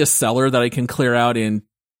I see a cellar that I can clear out in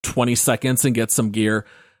 20 seconds and get some gear,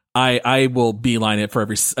 I will beeline it for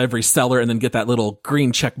every cellar and then get that little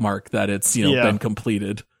green check mark that it's, been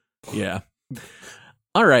completed. Yeah.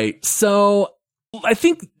 All right. So I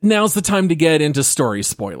think now's the time to get into story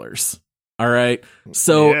spoilers. All right.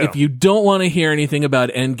 So if you don't want to hear anything about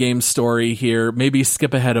endgame story here, maybe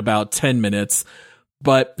skip ahead about 10 minutes.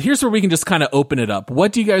 But here's where we can just kind of open it up.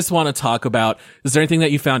 What do you guys want to talk about? Is there anything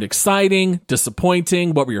that you found exciting,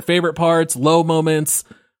 disappointing? What were your favorite parts, low moments?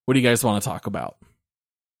 What do you guys want to talk about?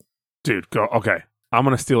 Dude, go. Okay, I'm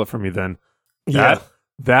gonna steal it from you then.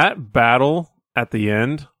 That battle at the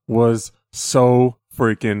end was so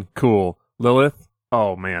freaking cool. Lilith.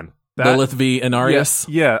 Oh man, Lilith v. Inarius.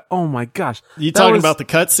 Yeah. Oh my gosh. You talking about the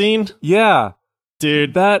cutscene? Yeah,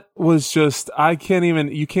 dude. That was just.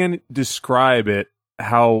 You can't describe it.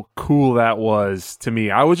 How cool that was to me.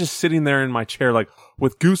 I was just sitting there in my chair, like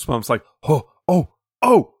with goosebumps, like oh,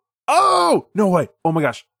 no way, oh my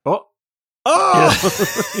gosh,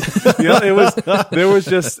 it was. There was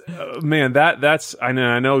just man. That's. I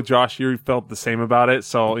know, Josh, you felt the same about it.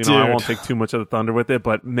 So I won't take too much of the thunder with it.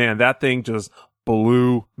 But man, that thing just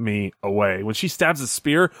blew me away. When she stabs the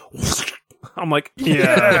spear, I'm like,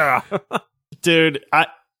 yeah, dude.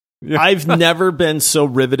 I've never been so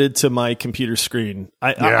riveted to my computer screen.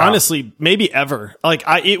 I honestly, maybe ever. Like,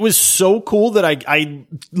 it was so cool that I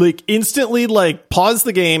like instantly like paused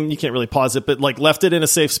the game. You can't really pause it, but like left it in a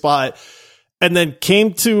safe spot. And then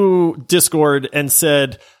came to Discord and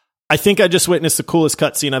said, I think I just witnessed the coolest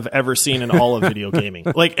cutscene I've ever seen in all of video gaming.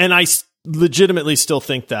 Like, and I legitimately still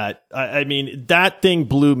think that. I mean, that thing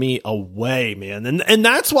blew me away, man. And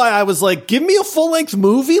that's why I was like, give me a full length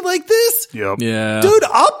movie like this. Yep. Yeah. Dude,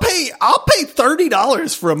 I'll pay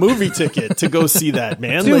 $30 for a movie ticket to go see that,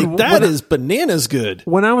 man. Dude, like, that is bananas good.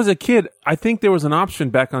 When I was a kid, I think there was an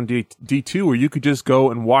option back on D2 where you could just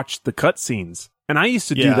go and watch the cutscenes. And I used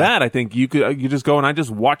to do that. I think you just go and I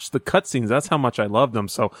just watch the cutscenes. That's how much I loved them.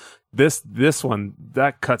 So this one,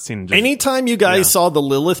 that cutscene. Anytime you guys saw the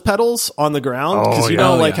Lilith petals on the ground,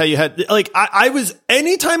 because how you had like I was.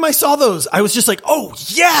 Anytime I saw those, I was just like, oh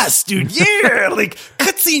yes, dude, yeah, like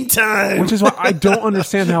cutscene time. Which is why I don't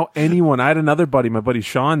understand how anyone. I had another buddy, my buddy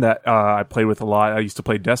Sean, that I played with a lot. I used to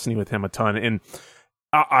play Destiny with him a ton, and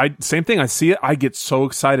I same thing. I see it, I get so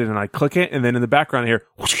excited, and I click it, and then in the background I hear.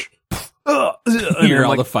 Whoosh, you hear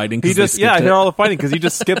all the fighting. I hear all the fighting because he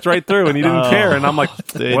just skipped right through and he didn't care. And I'm like,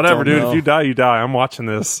 whatever, dude. If you die, you die. I'm watching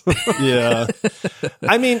this. Yeah.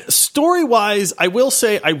 I mean, story wise, I will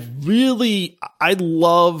say I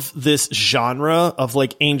love this genre of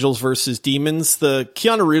like angels versus demons. The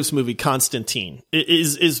Keanu Reeves movie Constantine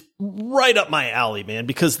is right up my alley, man,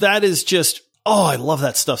 because that is just, I love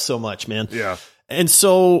that stuff so much, man. Yeah. And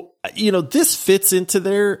so, this fits into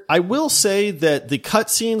there. I will say that the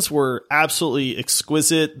cutscenes were absolutely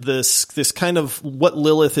exquisite. This kind of what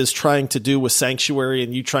Lilith is trying to do with Sanctuary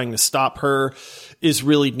and you trying to stop her is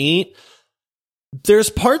really neat. There's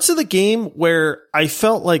parts of the game where I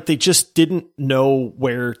felt like they just didn't know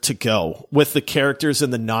where to go with the characters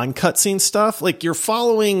and the non-cutscene stuff. Like you're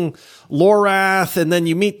following Lorath and then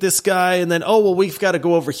you meet this guy and then, we've got to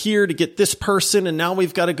go over here to get this person and now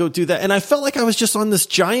we've got to go do that. And I felt like I was just on this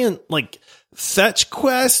giant like fetch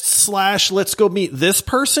quest / let's go meet this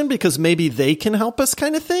person because maybe they can help us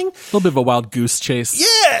kind of thing. A little bit of a wild goose chase.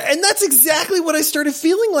 Yeah. And that's exactly what I started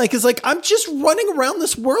feeling like is like, I'm just running around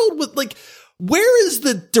this world with like, where is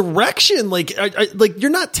the direction? Like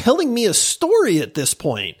you're not telling me a story at this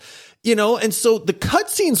point, And so the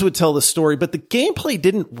cutscenes would tell the story, but the gameplay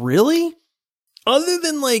didn't really, other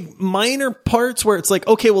than like minor parts where it's like,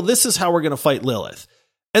 okay, well, this is how we're going to fight Lilith.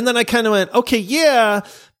 And then I kind of went, okay, yeah,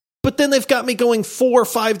 but then they've got me going 4 or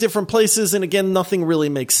 5 different places. And again, nothing really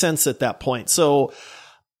makes sense at that point. So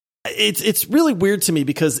it's really weird to me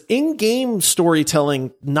because in-game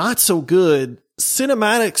storytelling, not so good.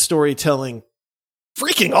 Cinematic storytelling,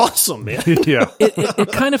 freaking awesome, man. Yeah.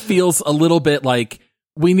 It kind of feels a little bit like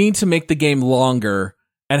we need to make the game longer.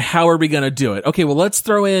 And how are we going to do it? Okay, well, let's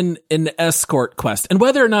throw in an escort quest. And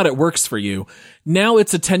whether or not it works for you, now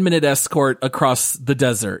it's a 10-minute escort across the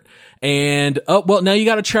desert. And, now you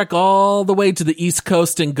got to trek all the way to the East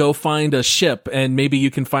Coast and go find a ship. And maybe you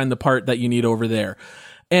can find the part that you need over there.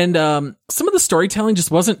 And some of the storytelling just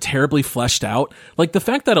wasn't terribly fleshed out. Like the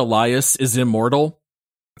fact that Elias is immortal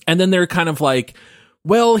And then they're kind of like,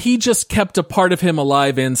 well, he just kept a part of him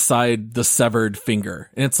alive inside the severed finger.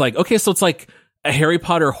 And it's like, okay, so it's like a Harry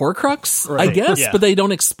Potter Horcrux, I guess, but they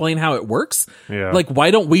don't explain how it works. Yeah. Like, why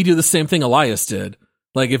don't we do the same thing Elias did?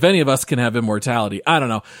 Like, if any of us can have immortality, I don't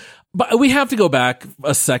know. But we have to go back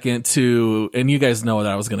a second to, and you guys know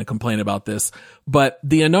that I was going to complain about this, but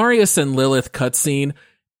the Inarius and Lilith cutscene,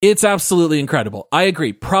 it's absolutely incredible. I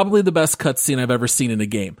agree. Probably the best cutscene I've ever seen in a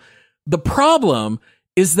game. The problem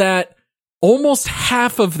is that almost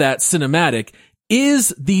half of that cinematic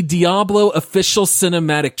is the Diablo official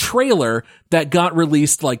cinematic trailer that got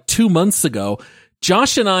released like 2 months ago.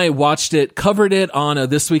 Josh and I watched it, covered it on a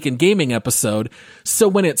This Week in Gaming episode. So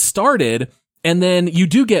when it started, and then you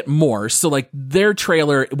do get more. So like their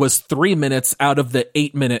trailer was 3 minutes out of the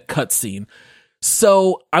 8-minute cutscene.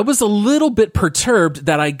 So I was a little bit perturbed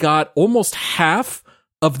that I got almost half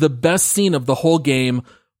of the best scene of the whole game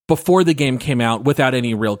before the game came out without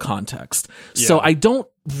any real context. Yeah. So I don't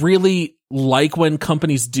really like when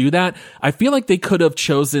companies do that. I feel like they could have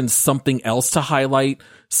chosen something else to highlight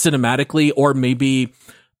cinematically, or maybe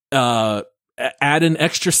add an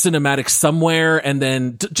extra cinematic somewhere, and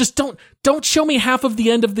then just don't show me half of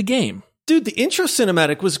the end of the game. Dude, the intro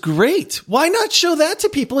cinematic was great. Why not show that to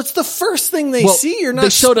people? It's the first thing they see. You're not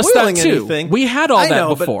spoiling us that too. Anything. We had all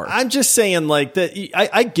that before. But I'm just saying, like, that.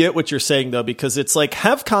 I get what you're saying though, because it's like,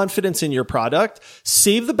 have confidence in your product.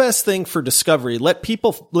 Save the best thing for discovery. Let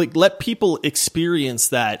people experience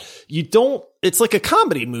that. You don't. It's like a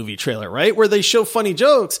comedy movie trailer, right? Where they show funny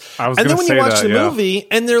jokes. And then when you watch the movie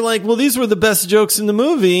and they're like, well, these were the best jokes in the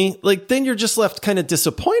movie, like, then you're just left kind of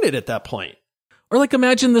disappointed at that point. Or like,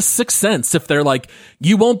 imagine The Sixth Sense, if they're like,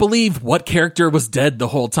 you won't believe what character was dead the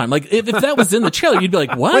whole time. Like, if that was in the trailer, you'd be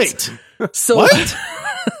like, what? Wait, so what?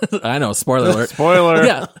 I know, spoiler alert. Spoiler.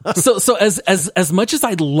 Yeah. So as much as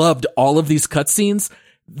I loved all of these cutscenes,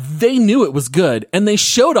 they knew it was good, and they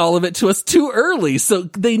showed all of it to us too early. So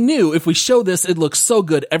they knew if we show this, it looks so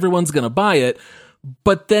good, everyone's going to buy it.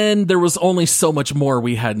 But then there was only so much more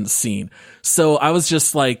we hadn't seen. So I was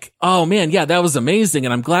just like, oh man, yeah, that was amazing.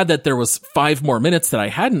 And I'm glad that there was 5 more minutes that I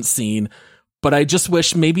hadn't seen. But I just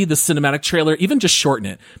wish maybe the cinematic trailer, even just shorten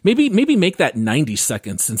it. Maybe make that 90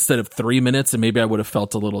 seconds instead of 3 minutes, and maybe I would have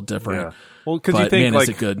felt a little different. Yeah. Well, because you think, man, like, is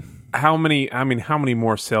it good? How many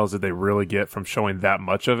more sales did they really get from showing that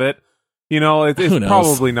much of it? You know, it's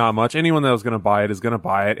probably not much. Anyone that was going to buy it is going to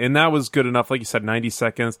buy it. And that was good enough. Like you said, 90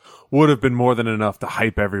 seconds would have been more than enough to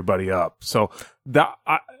hype everybody up. So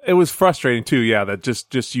it was frustrating too. Yeah. That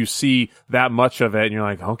just you see that much of it and you're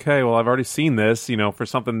like, okay, well, I've already seen this, you know, for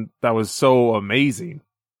something that was so amazing.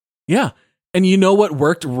 Yeah. And you know what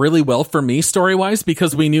worked really well for me story-wise,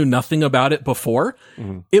 because we knew nothing about it before?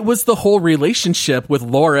 Mm-hmm. It was the whole relationship with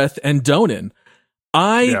Loreth and Donan.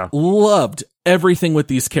 I loved everything with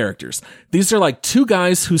these characters. These are like 2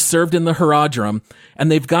 guys who served in the Herodrum, and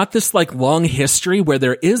they've got this like long history where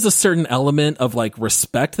there is a certain element of like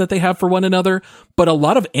respect that they have for one another, but a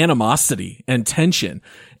lot of animosity and tension.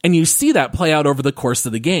 And you see that play out over the course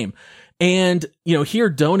of the game. And, you know, here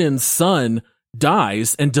Donan's son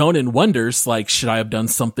dies, and Donan wonders, like, should I have done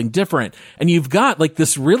something different? And you've got like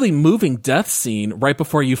this really moving death scene right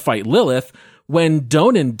before you fight Lilith when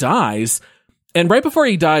Donan dies. And right before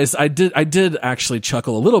he dies, I did actually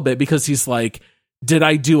chuckle a little bit, because he's like, did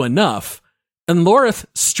I do enough? And Loreth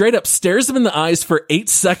straight up stares him in the eyes for 8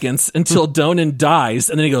 seconds until Donan dies.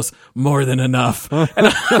 And then he goes, more than enough. And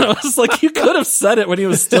I was like, you could have said it when he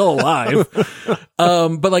was still alive.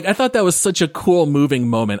 But like, I thought that was such a cool, moving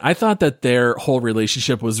moment. I thought that their whole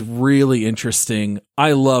relationship was really interesting.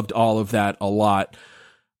 I loved all of that a lot.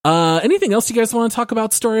 Anything else you guys want to talk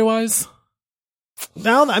about story-wise?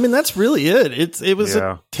 No, I mean, that's really it. It was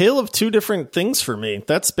a tale of 2 different things for me.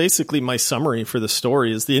 That's basically my summary for the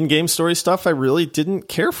story. Is the in-game story stuff I really didn't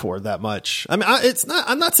care for that much. I mean,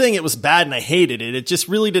 I'm not saying it was bad and I hated it. It just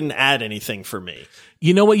really didn't add anything for me.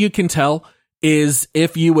 You know what you can tell is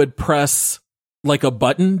if you would press like a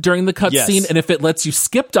button during the cutscene, and if it lets you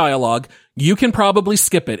skip dialogue, you can probably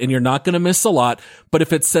skip it and you're not going to miss a lot. But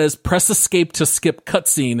if it says press escape to skip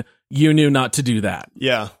cutscene, you knew not to do that.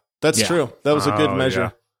 Yeah. That's true. That was a good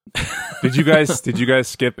measure. Yeah. Did you guys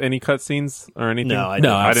skip any cutscenes or anything? No,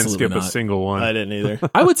 I didn't skip a single one. I didn't either.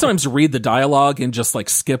 I would sometimes read the dialogue and just like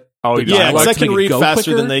skip. Because I can read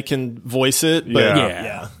faster than they can voice it. But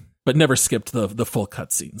yeah. But never skipped the full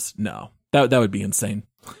cutscenes. No, that would be insane.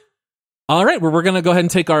 All right, well, we're going to go ahead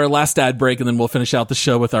and take our last ad break, and then we'll finish out the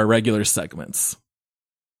show with our regular segments.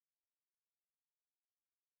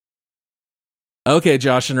 Okay,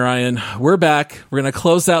 Josh and Ryan, we're back. We're going to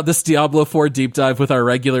close out this Diablo 4 deep dive with our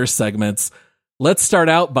regular segments. Let's start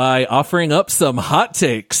out by offering up some hot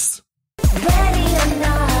takes. Ready or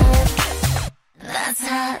not, that's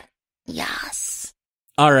hot. Yes.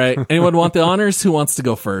 All right. Anyone want the honors? Who wants to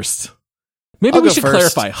go first? Maybe I'll we go should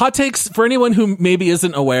first. clarify. Hot takes, for anyone who maybe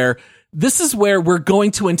isn't aware, this is where we're going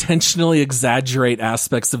to intentionally exaggerate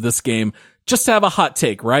aspects of this game just to have a hot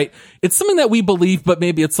take, right? It's something that we believe, but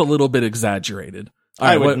maybe it's a little bit exaggerated. All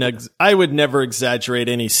right, I would never exaggerate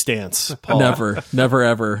any stance, Paul. Never,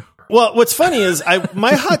 ever. Well, what's funny is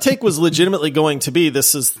my hot take was legitimately going to be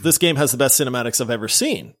this game has the best cinematics I've ever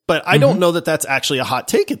seen. But I don't know that that's actually a hot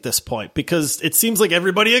take at this point, because it seems like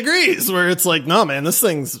everybody agrees, where it's like, no, man, this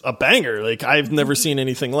thing's a banger. Like, I've never seen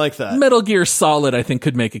anything like that. Metal Gear Solid, I think,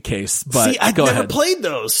 could make a case, but see, I've go never ahead. played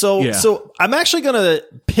those. So I'm actually going to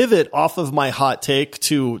pivot off of my hot take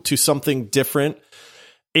to something different.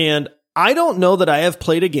 And I don't know that I have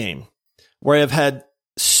played a game where I have had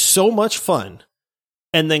so much fun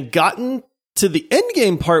and then gotten to the end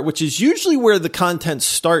game part, which is usually where the content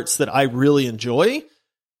starts, that I really enjoy,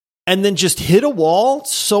 and then just hit a wall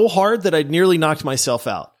so hard that I nearly knocked myself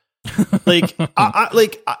out. Like,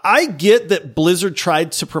 I get that Blizzard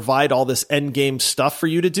tried to provide all this end game stuff for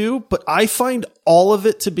you to do, but I find all of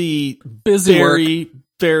it to be Busy very, work.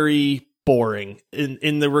 very boring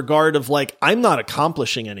in the regard of, like, I'm not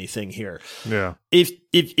accomplishing anything here. Yeah.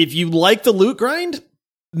 If you like the loot grind,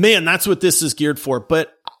 man, that's what this is geared for.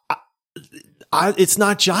 But it's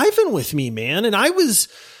not jiving with me, man. And I was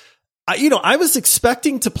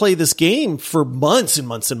expecting to play this game for months and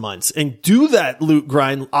months and months and do that loot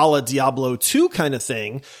grind a la Diablo 2 kind of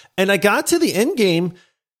thing. And I got to the end game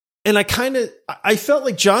and I felt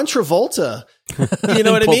like John Travolta. You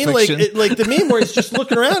know what I mean? Like the meme where he's just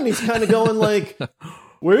looking around and he's kind of going like,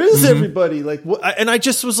 where is everybody? Like, and I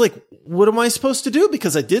just was like, what am I supposed to do?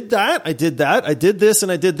 Because I did that, I did this,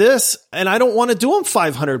 and I did this, and I don't want to do them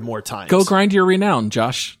 500 more times. Go grind your renown,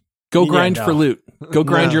 Josh. Go grind for loot. Go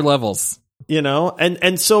grind your levels. You know,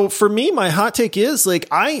 and so for me, my hot take is, like,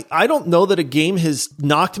 I don't know that a game has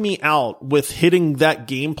knocked me out with hitting that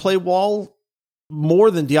gameplay wall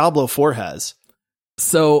more than Diablo 4 has.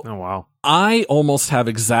 So, oh wow. I almost have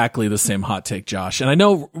exactly the same hot take, Josh. And I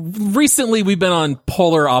know recently we've been on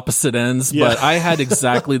polar opposite ends, but I had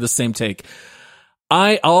exactly the same take.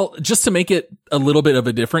 I'll just to make it a little bit of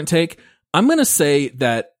a different take, I'm going to say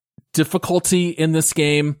that difficulty in this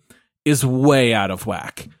game is way out of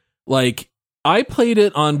whack. Like, I played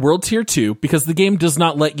it on World Tier 2 because the game does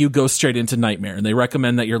not let you go straight into Nightmare, and they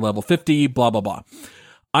recommend that you're level 50, blah, blah, blah.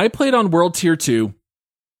 I played on World Tier 2.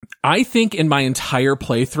 I think in my entire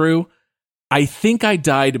playthrough, I think I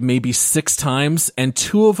died maybe 6 times, and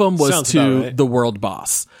 2 of them was to the world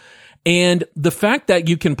boss. And the fact that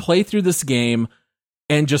you can play through this game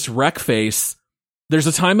and just wreck face, there's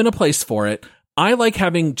a time and a place for it. I like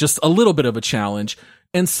having just a little bit of a challenge.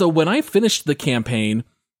 And so when I finished the campaign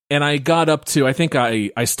and I got up to, I think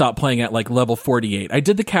I stopped playing at like level 48. I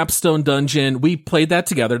did the capstone dungeon. We played that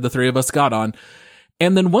together. The 3 of us got on.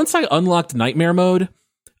 And then once I unlocked Nightmare mode,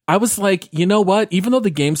 I was like, you know what? Even though the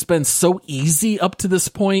game's been so easy up to this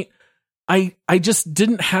point, I just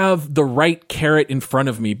didn't have the right carrot in front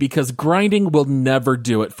of me, because grinding will never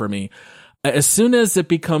do it for me. As soon as it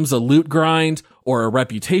becomes a loot grind or a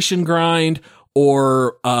reputation grind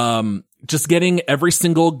or just getting every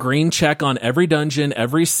single green check on every dungeon,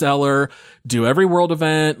 every cellar, do every world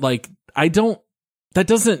event, like, that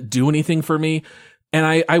doesn't do anything for me. And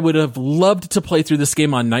I would have loved to play through this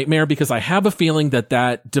game on Nightmare, because I have a feeling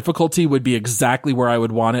that difficulty would be exactly where I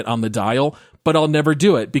would want it on the dial, but I'll never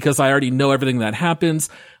do it because I already know everything that happens.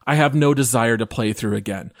 I have no desire to play through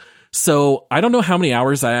again. So I don't know how many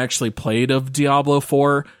hours I actually played of Diablo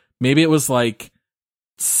 4. Maybe it was like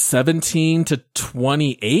 17 to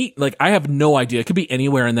 28. Like, I have no idea. It could be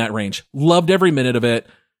anywhere in that range. Loved every minute of it.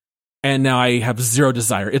 And now I have zero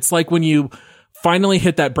desire. It's like when you finally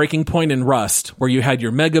hit that breaking point in Rust where you had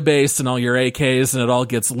your mega base and all your AKs and it all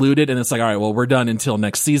gets looted and it's like, all right, well, we're done until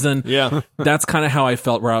next season. Yeah. That's kind of how I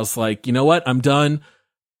felt, where I was like, you know what? I'm done.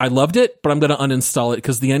 I loved it, but I'm going to uninstall it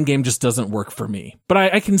because the end game just doesn't work for me. But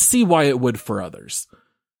I can see why it would for others.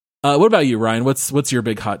 What about you, Ryan? What's your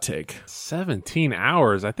big hot take? 17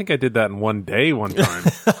 hours. I think I did that in one day one time.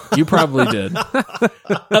 You probably did.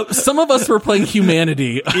 Some of us were playing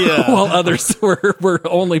Humanity while others were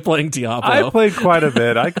only playing Diablo. I played quite a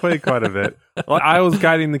bit. Well, I was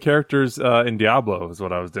guiding the characters in Diablo is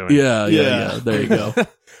what I was doing. Yeah. There you go.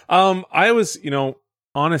 I was,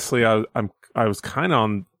 honestly, I was kind of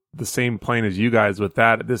on the same plane as you guys with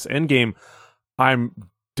that. This end game, I'm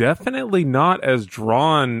definitely not as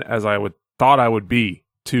drawn as I thought I would be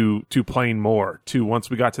to playing more. To once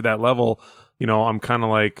we got to that level, I'm kind of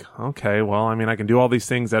like, okay, well, I mean, I can do all these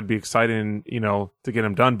things. That'd be exciting, to get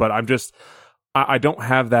them done. But I don't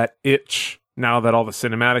have that itch now that all the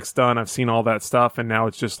cinematics done. I've seen all that stuff. And now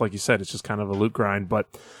it's just, like you said, it's just kind of a loot grind. But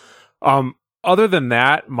other than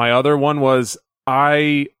that, my other one was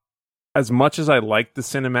as much as I liked the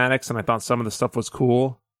cinematics and I thought some of the stuff was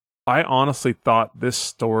cool, I honestly thought this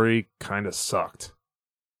story kind of sucked.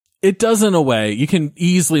 It does in a way. You can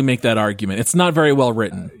easily make that argument. It's not very well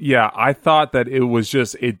written. Yeah, I thought that it was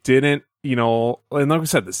just, it didn't, and like I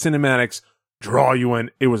said, the cinematics draw you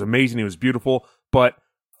in. It was amazing. It was beautiful. But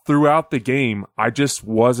throughout the game, I just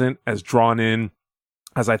wasn't as drawn in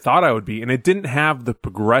as I thought I would be. And it didn't have the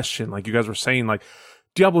progression, like you guys were saying, like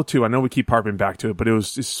Diablo 2, I know we keep harping back to it, but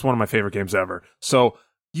it's just one of my favorite games ever. So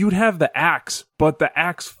you'd have the axe, but the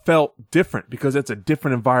axe felt different because it's a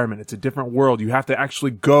different environment. It's a different world. You have to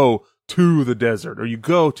actually go to the desert, or you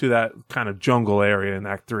go to that kind of jungle area in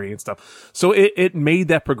Act 3 and stuff. So it made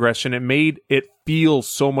that progression. It made it feel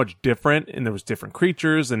so much different, and there was different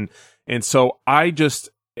creatures. And so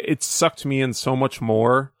it sucked me in so much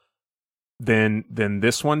more than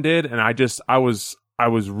this one did. And I was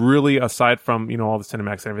really, aside from, all the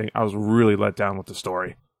cinematics and everything, I was really let down with the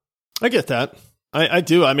story. I get that. I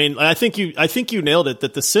do. I mean, I think you nailed it,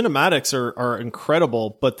 that the cinematics are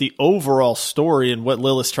incredible, but the overall story and what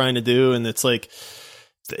Lilith's trying to do, and it's like,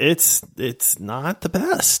 it's not the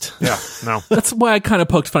best. Yeah, no. That's why I kind of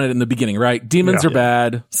poked fun at it in the beginning, right? Demons are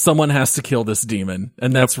bad. Someone has to kill this demon.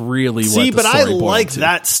 And that's really what the story but I like to.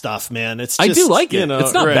 that stuff, man. It's just, I do like it.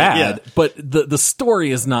 It's not bad, yeah. but the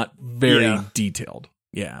story is not very detailed.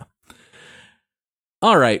 Yeah.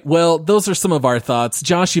 All right. Well, those are some of our thoughts.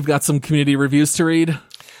 Josh, you've got some community reviews to read?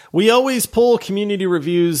 We always pull community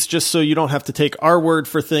reviews just so you don't have to take our word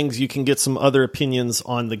for things. You can get some other opinions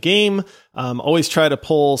on the game. Always try to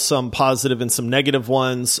pull some positive and some negative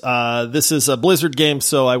ones. This is a Blizzard game,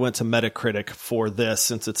 so I went to Metacritic for this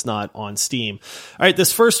since it's not on Steam. All right,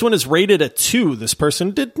 this first one is rated at 2. This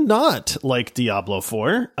person did not like Diablo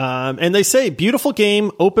 4. And they say, beautiful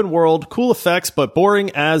game, open world, cool effects, but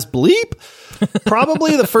boring as bleep.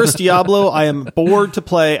 Probably the first Diablo I am bored to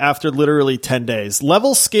play after literally 10 days.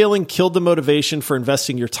 Level scaling killed the motivation for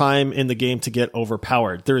investing your time in the game to get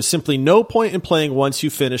overpowered. There is simply no point in playing once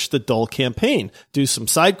you finish the dull campaign. Do some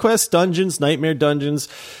side quests, dungeons, nightmare dungeons.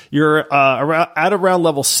 You're at around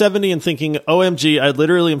level 70 and thinking, OMG, I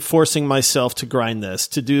literally am forcing myself to grind this,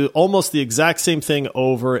 to do almost the exact same thing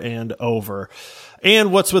over and over.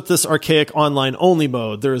 And what's with this archaic online only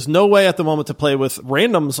mode? There is no way at the moment to play with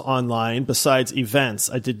randoms online besides events.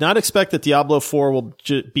 I did not expect that Diablo 4 will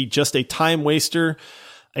be just a time waster.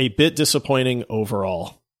 A bit disappointing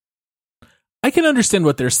overall. I can understand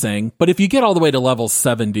what they're saying, but if you get all the way to level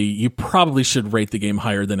 70, you probably should rate the game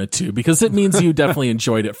higher than a 2, because it means you definitely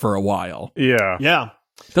enjoyed it for a while. Yeah. Yeah.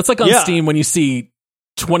 That's like on Steam when you see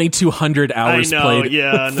 2,200 hours played.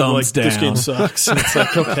 Yeah, thumbs down. This game sucks. And it's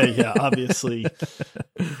like, okay, yeah, obviously.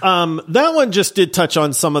 That one just did touch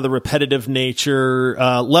on some of the repetitive nature,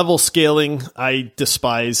 level scaling. I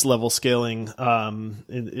despise level scaling,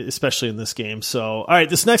 especially in this game. So, all right,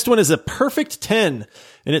 this next one is a perfect 10.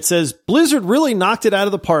 And it says, Blizzard really knocked it out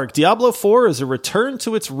of the park. Diablo 4 is a return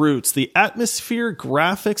to its roots. The atmosphere,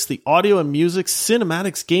 graphics, the audio and music,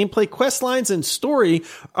 cinematics, gameplay, quest lines, and story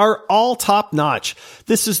are all top notch.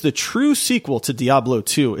 This is the true sequel to Diablo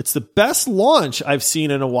 2. It's the best launch I've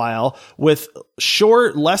seen in a while, with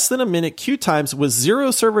short, less than a minute queue times with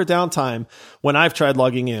 0 server downtime when I've tried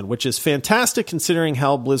logging in, which is fantastic considering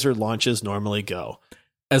how Blizzard launches normally go.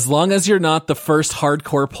 As long as you're not the first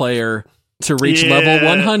hardcore player to reach level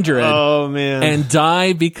 100 and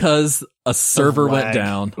die because a server went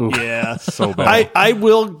down. Oof. Yeah. So bad. I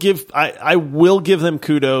will give them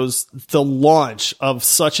kudos. The launch of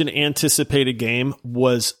such an anticipated game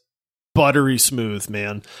was buttery smooth,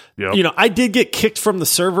 man. Yep. I did get kicked from the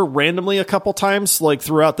server randomly a couple times, like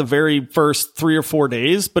throughout the very first 3 or 4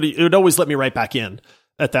 days, but it would always let me right back in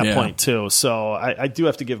at that point too. So I do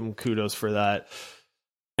have to give them kudos for that.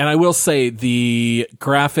 And I will say the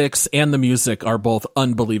graphics and the music are both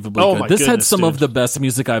unbelievably good. This had some of the best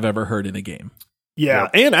music I've ever heard in a game. Yeah,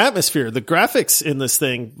 and atmosphere. The graphics in this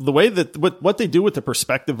thing, the way that what they do with the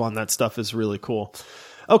perspective on that stuff is really cool.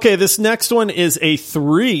 Okay, this next one is a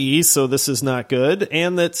 3, so this is not good.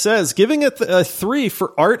 And that says, giving it a 3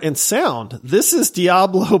 for art and sound. This is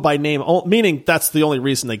Diablo by name, meaning that's the only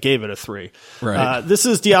reason they gave it a 3. Right. This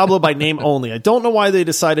is Diablo by name only. I don't know why they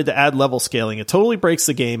decided to add level scaling. It totally breaks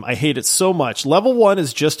the game. I hate it so much. Level 1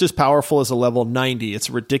 is just as powerful as a level 90. It's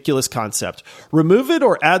a ridiculous concept. Remove it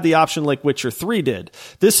or add the option like Witcher 3 did.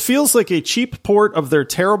 This feels like a cheap port of their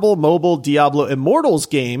terrible mobile Diablo Immortals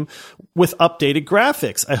game with updated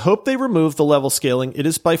graphics. I hope they remove the level scaling. It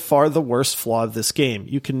is by far the worst flaw of this game.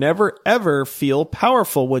 You can never, ever feel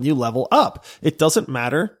powerful when you level up. It doesn't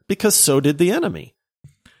matter because so did the enemy.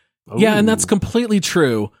 Yeah, and that's completely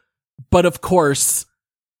true. But of course,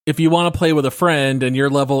 if you want to play with a friend and you're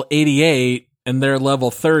level 88 and they're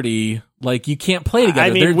level 30, like, you can't play together.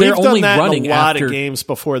 I mean, they're we've only done that running in a lot after of games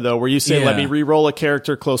before, though, where you say, let me re-roll a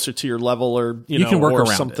character closer to your level, or you know, can work or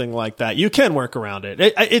around something like that. You can work around it.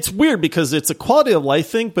 It's weird because it's a quality of life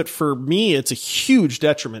thing, but for me, it's a huge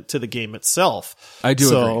detriment to the game itself. I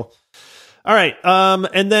do agree. All right.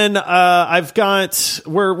 And then,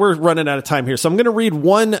 we're running out of time here. So I'm going to read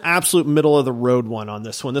one absolute middle of the road one on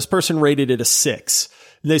this one. This person rated it a 6.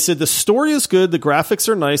 They said, the story is good, the graphics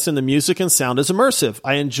are nice, and the music and sound is immersive.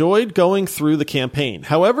 I enjoyed going through the campaign.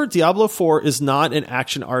 However, Diablo 4 is not an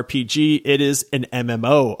action RPG. It is an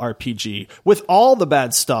MMO RPG with all the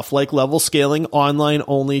bad stuff like level scaling, online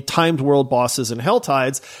only, timed world bosses, and hell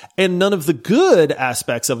tides, and none of the good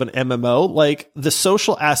aspects of an MMO like the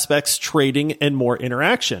social aspects, trading, and more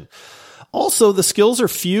interaction. Also, the skills are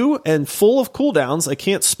few and full of cooldowns. I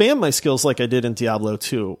can't spam my skills like I did in Diablo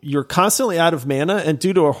 2. You're constantly out of mana, and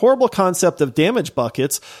due to a horrible concept of damage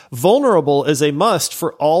buckets, vulnerable is a must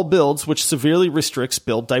for all builds, which severely restricts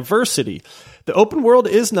build diversity. The open world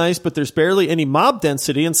is nice, but there's barely any mob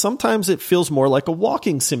density, and sometimes it feels more like a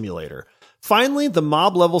walking simulator. Finally, the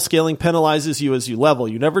mob level scaling penalizes you as you level.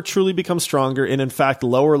 You never truly become stronger, and in fact,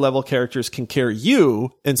 lower level characters can carry you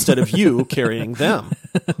instead of you carrying them.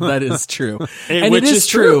 That is true. And it is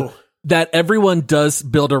true that everyone does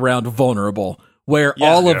build around vulnerable, where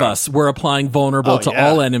all of us were applying vulnerable to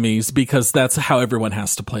all enemies because that's how everyone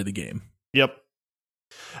has to play the game. Yep.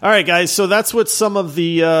 All right, guys. So that's what some of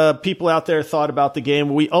the people out there thought about the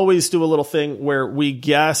game. We always do a little thing where we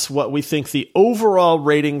guess what we think the overall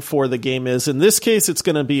rating for the game is. In this case, it's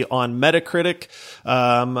going to be on Metacritic.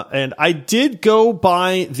 And I did go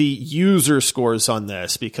by the user scores on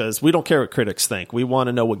this because we don't care what critics think. We want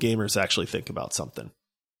to know what gamers actually think about something.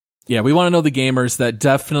 Yeah, we want to know the gamers that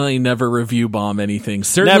definitely never review bomb anything.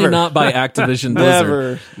 Certainly not by Activision Blizzard.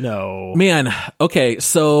 Never. No. Man, okay,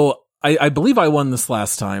 so I believe I won this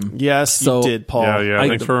last time. Yes, so, you did, Paul. Yeah,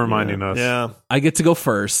 thanks for reminding us. Yeah. I get to go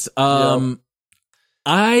first.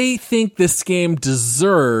 I think this game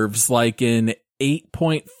deserves like an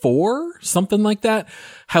 8.4, something like that.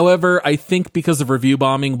 However, I think because of review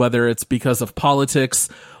bombing, whether it's because of politics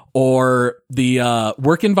or the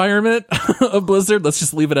work environment of Blizzard, let's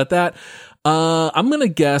just leave it at that. I'm going to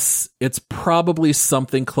guess it's probably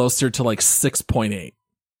something closer to like 6.8.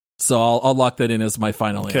 So I'll lock that in as my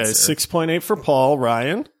final answer. Okay, 6.8 for Paul.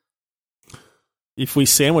 Ryan? If we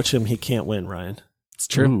sandwich him, he can't win, Ryan. It's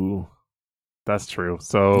true. Ooh, that's true.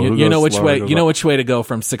 So you know which way which way to go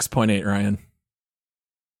from 6.8, Ryan.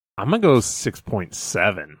 I'm gonna go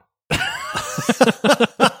 6.7.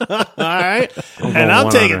 All right, and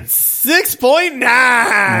I'm taking 6.9.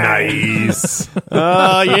 Nice.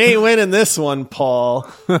 You ain't winning this one, Paul.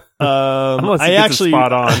 Unless you get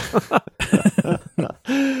spot on.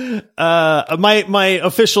 My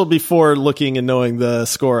official before looking and knowing the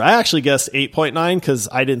score, I actually guessed 8.9 because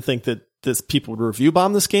I didn't think that people would review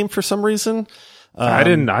bomb this game for some reason. I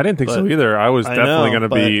didn't think so either. I was definitely going to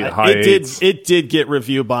be high eights. It did get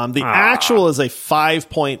review bombed. The actual is a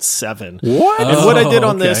 5.7. What? And what I did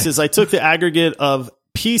on this is I took the aggregate of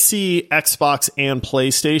PC, Xbox, and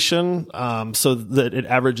PlayStation, so that it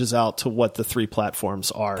averages out to what the three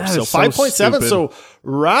platforms are. So 5.7. So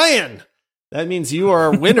Ryan, that means you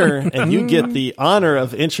are a winner, and you get the honor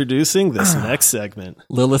of introducing this next segment.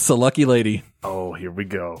 Lilith's a lucky lady. Oh, here we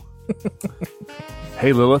go.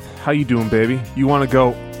 Hey Lilith, how you doing, baby? You want to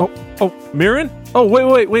go? Oh, Mirren? Oh,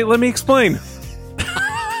 wait, let me explain.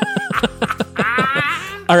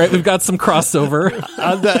 All right, we've got some crossover.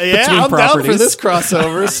 I'm down for this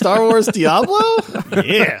crossover. Star Wars Diablo?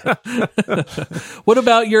 Yeah. What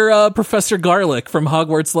about your Professor Garlic from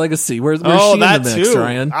Hogwarts Legacy? Where's she in the mix, too.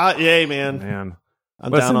 Ryan? Yay, man.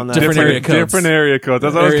 I'm down on that. Different area codes. Different area codes.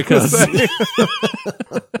 That's what I was going to say.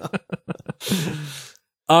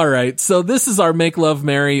 All right, so this is our Make Love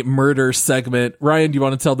Marry Murder segment. Ryan, do you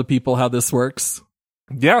want to tell the people how this works?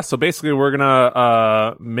 Yeah, so basically we're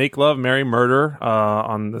gonna make love, marry, murder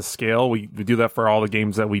on the scale. We do that for all the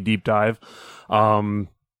games that we deep dive.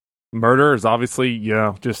 Murder is obviously,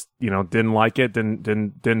 just didn't like it,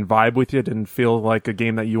 didn't vibe with you, didn't feel like a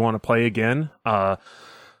game that you want to play again.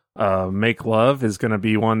 Make love is gonna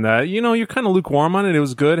be one that you're kind of lukewarm on it. It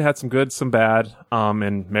was good, it had some good, some bad.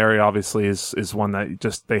 And marry obviously is one that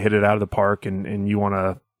just they hit it out of the park, and you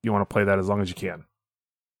wanna play that as long as you can.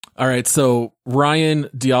 All right, so Ryan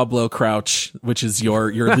Diablo Crouch, which is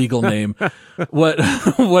your legal name, what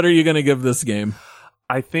are you going to give this game?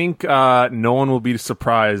 I think no one will be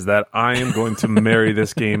surprised that I am going to marry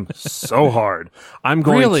this game so hard. I'm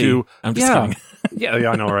going to. I'm just kidding.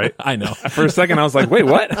 Yeah, I know, right? I know. For a second, I was like, "Wait,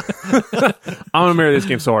 what?" I'm gonna marry this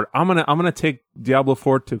game so hard. I'm gonna take Diablo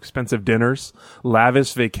 4 to expensive dinners,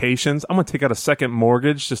 lavish vacations. I'm gonna take out a second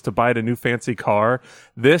mortgage just to buy it a new fancy car.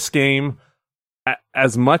 This game,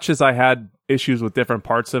 as much as I had issues with different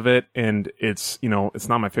parts of it, and it's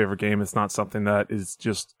not my favorite game, it's not something that is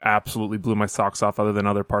just absolutely blew my socks off other than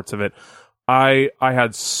other parts of it. I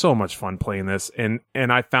had so much fun playing this, and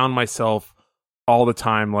I found myself all the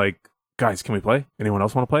time like, guys, can we play? Anyone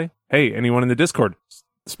else want to play? Hey, anyone in the Discord?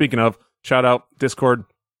 Speaking of, shout out Discord,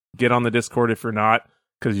 get on the Discord if you're not,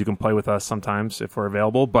 because you can play with us sometimes if we're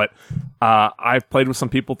available. But I've played with some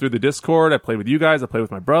people through the Discord. I played with you guys. I played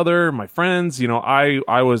with my brother, my friends. I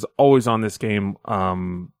was always on this game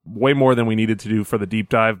way more than we needed to do for the deep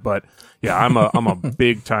dive. But yeah, I'm a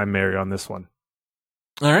big time marry on this one.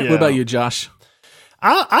 All right. Yeah. What about you, Josh?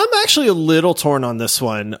 I'm actually a little torn on this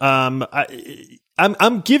one.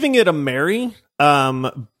 I'm giving it a marry.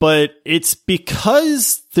 But it's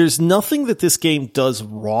because there's nothing that this game does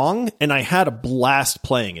wrong, and I had a blast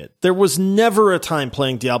playing it. There was never a time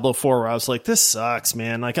playing Diablo 4 where I was like, this sucks,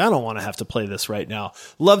 man. Like, I don't want to have to play this right now.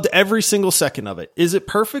 Loved every single second of it. Is it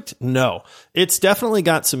perfect? No. It's definitely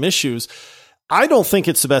got some issues. I don't think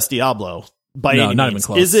it's the best Diablo by any means. Not even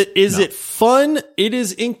close. Is it fun? It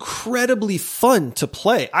is incredibly fun to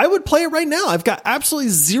play. I would play it right now. I've got absolutely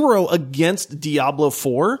zero against Diablo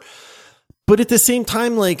 4. But at the same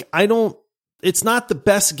time, like, it's not the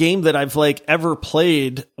best game that I've ever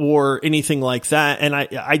played or anything like that. And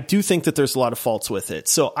I do think that there's a lot of faults with it.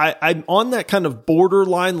 So I'm on that kind of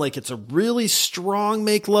borderline, like it's a really strong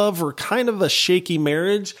make love or kind of a shaky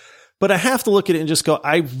marriage. But I have to look at it and just go,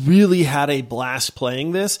 I really had a blast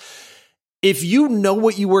playing this. If you know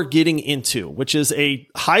what you were getting into, which is a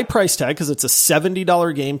high price tag, because it's a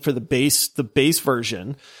 $70 game for the base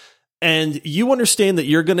version, and you understand that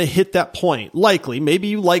you're going to hit that point, likely, maybe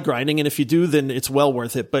you like grinding, and if you do, then it's well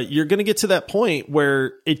worth it, but you're going to get to that point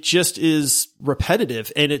where it just is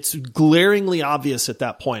repetitive, and it's glaringly obvious at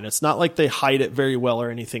that point. It's not like they hide it very well or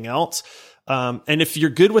anything else. And if you're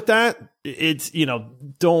good with that, it's,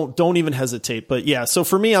 don't even hesitate. But yeah, so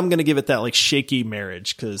for me, I'm going to give it that shaky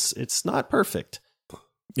marriage because it's not perfect.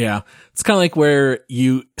 Yeah. It's kind of like where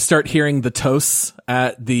you start hearing the toasts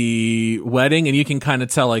at the wedding and you can kind of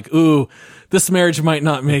tell ooh, this marriage might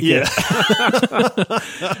not make it.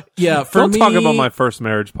 Yeah. For Don't me, talk about my first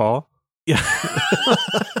marriage, Paul. Yeah.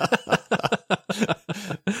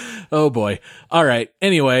 Oh boy. All right.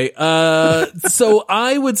 Anyway, so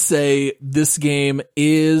I would say this game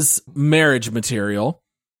is marriage material.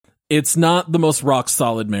 It's not the most rock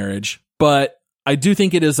solid marriage, but I do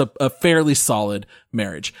think it is a fairly solid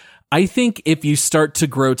marriage. I think if you start to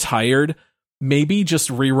grow tired, maybe just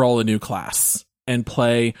re-roll a new class and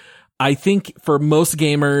play. I think for most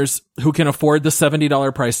gamers who can afford the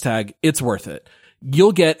 $70 price tag, it's worth it.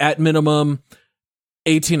 You'll get at minimum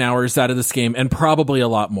 18 hours out of this game and probably a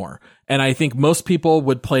lot more. And I think most people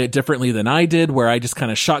would play it differently than I did, where I just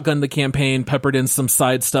kind of shotgunned the campaign, peppered in some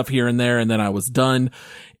side stuff here and there, and then I was done.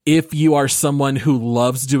 If you are someone who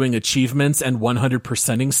loves doing achievements and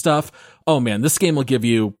 100%ing stuff, oh man, this game will give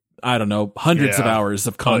you, I don't know, hundreds of hours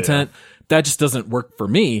of content. That just doesn't work for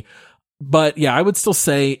me. But yeah, I would still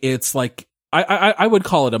say it's I would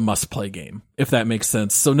call it a must-play game, if that makes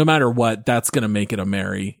sense. So no matter what, that's going to make it a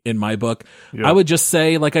marry in my book. Yeah. I would just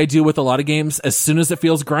say, like I do with a lot of games, as soon as it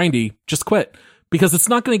feels grindy, just quit. Because it's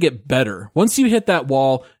not going to get better. Once you hit that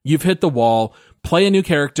wall, you've hit the wall. Play a new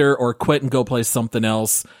character or quit and go play something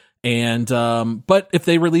else. And but if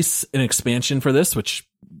they release an expansion for this, which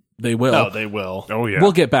they will. Oh, they will. Oh, yeah.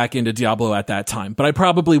 We'll get back into Diablo at that time. But I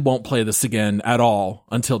probably won't play this again at all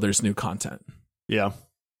until there's new content. Yeah.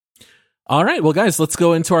 All right. Well, guys, let's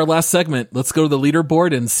go into our last segment. Let's go to the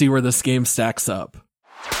leaderboard and see where this game stacks up.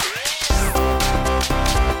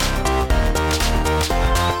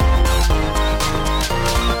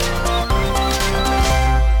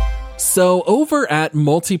 So over at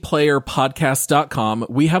multiplayerpodcast.com,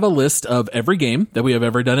 we have a list of every game that we have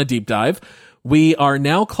ever done a deep dive. We are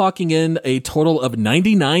now clocking in a total of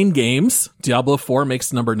 99 games. Diablo 4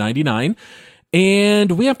 makes number 99.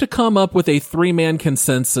 And we have to come up with a 3-man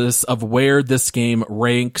consensus of where this game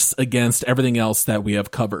ranks against everything else that we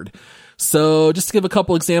have covered. So just to give a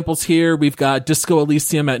couple examples here, we've got Disco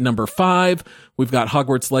Elysium at number 5. We've got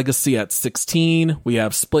Hogwarts Legacy at 16. We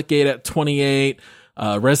have Splitgate at 28.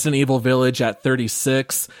 Resident Evil Village at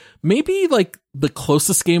 36. Maybe like the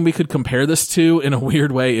closest game we could compare this to in a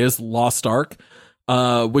weird way is Lost Ark,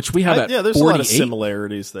 which we have at 48. Yeah, there's a lot of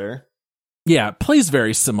similarities there. Yeah, it plays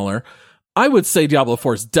very similar. I would say Diablo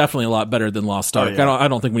 4 is definitely a lot better than Lost Ark. Yeah. I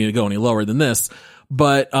don't think we need to go any lower than this.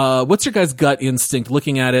 But what's your guys' gut instinct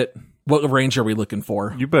looking at it? What range are we looking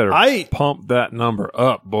for? You better pump that number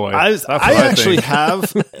up, boy. I actually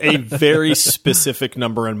have a very specific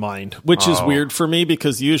number in mind, which is weird for me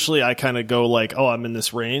because usually I kind of go like, oh, I'm in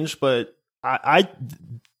this range. But I'm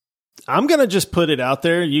going to just put it out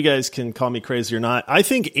there. You guys can call me crazy or not. I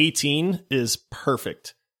think 18 is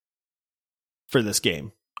perfect for this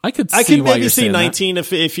game. I could maybe see 19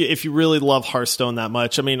 if you really love Hearthstone that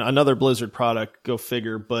much. I mean, another Blizzard product, go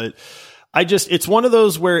figure. But it's one of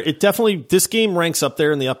those where this game ranks up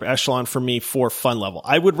there in the upper echelon for me for fun level.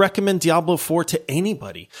 I would recommend Diablo 4 to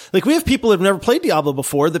anybody. Like, we have people that have never played Diablo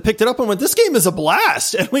before that picked it up and went, this game is a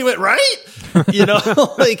blast. And we went, right? You know,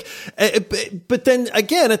 like, but then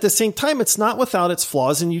again, at the same time, it's not without its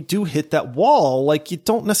flaws, and you do hit that wall. Like, you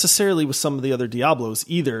don't necessarily with some of the other Diablos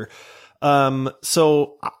either.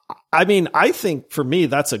 So I mean, I think for me,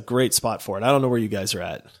 that's a great spot for it. I don't know where you guys are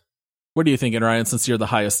at. What are you thinking, Ryan, since you're the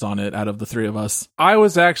highest on it out of the three of us? I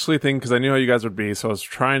was actually thinking, because I knew how you guys would be, so I was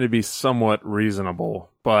trying to be somewhat reasonable.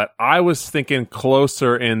 But I was thinking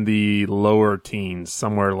closer in the lower teens,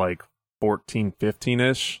 somewhere like 14,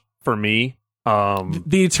 15-ish for me.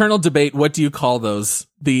 The eternal debate, what do you call those?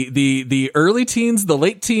 The early teens, the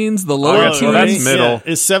late teens, the lower teens? Well, that's middle. Yeah.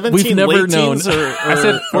 Is 17 We've never late known. teens or I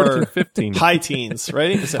said 14, 15. High teens,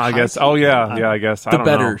 right? Is it I high guess. teens? Oh, yeah. I guess. I don't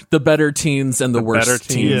know. The better teens and the worst better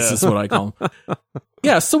teens teens. is what I call them.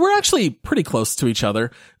 Yeah, so we're actually pretty close to each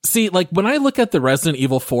other. See, like, when I look at the Resident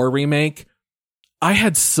Evil 4 remake, I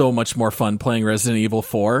had so much more fun playing Resident Evil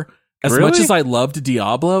 4. As much as I loved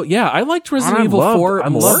Diablo, yeah, I liked Resident Evil 4 I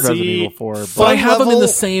more. love Resident Evil 4. But I have them in the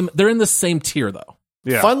same, they're in the same tier though.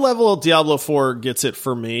 Yeah. Fun level Diablo 4 gets it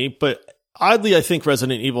for me, but oddly, I think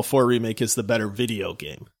Resident Evil 4 Remake is the better video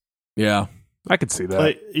game. Yeah. I could see that.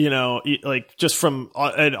 Like, you know, like just from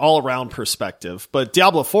an all-around perspective. But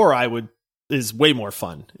Diablo 4 is way more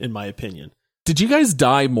fun, in my opinion. Did you guys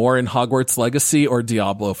die more in Hogwarts Legacy or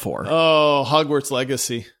Diablo 4? Oh, Hogwarts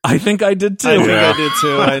Legacy. I think I did too. I think I did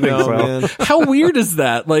too. I know, so. man. How weird is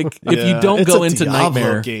that? Like, if you don't go into Diablo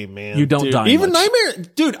Nightmare, game, man. you don't die Even much. Nightmare,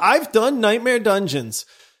 dude. I've done Nightmare Dungeons,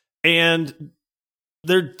 and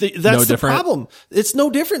that's No the different? problem. It's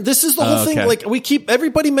no different. This is the whole thing. Okay. Like,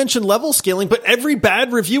 everybody mentioned level scaling, but every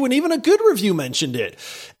bad review and even a good review mentioned it.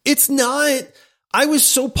 It's not. I was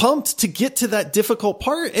so pumped to get to that difficult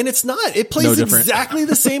part, and it's not. It plays exactly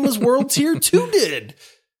the same as World Tier 2 did.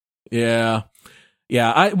 Yeah.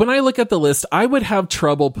 Yeah. When I look at the list, I would have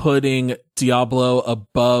trouble putting Diablo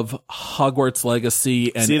above Hogwarts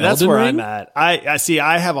Legacy and See, that's Elden where Ring. I'm at.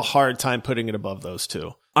 I have a hard time putting it above those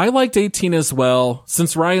two. I liked 18 as well,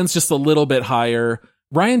 since Ryan's just a little bit higher.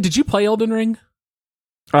 Ryan, did you play Elden Ring?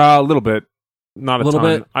 A little bit. Not a little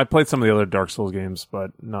ton. bit? I played some of the other Dark Souls games,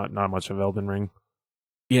 but not much of Elden Ring.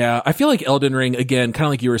 Yeah, I feel like Elden Ring, again, kind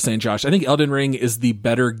of like you were saying, Josh, I think Elden Ring is the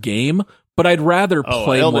better game, but I'd rather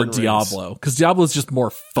play more Diablo, because Diablo is just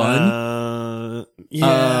more fun. I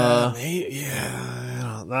don't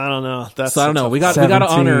know. I don't know. We got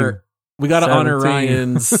to honor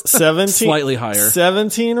Ryan's 17, slightly higher.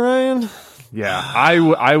 17, Ryan. Yeah,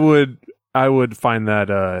 I would find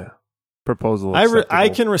that proposal acceptable. I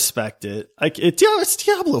can respect it. It's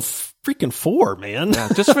Diablo freaking 4, man. Yeah,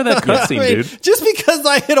 just for that cutscene, dude. Just because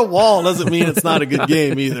I hit a wall doesn't mean it's not a good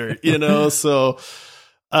game either, you know? So,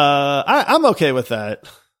 I'm okay with that.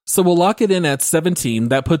 So we'll lock it in at 17.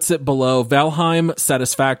 That puts it below Valheim,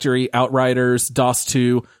 Satisfactory, Outriders, DOS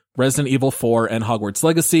 2, Resident Evil 4, and Hogwarts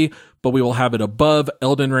Legacy, but we will have it above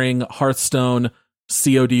Elden Ring, Hearthstone,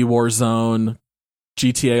 COD Warzone,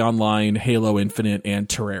 GTA Online, Halo Infinite, and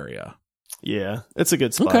Terraria. Yeah, it's a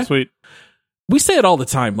good spot. Okay. Sweet. We say it all the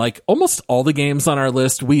time, like almost all the games on our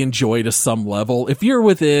list we enjoy to some level. If you're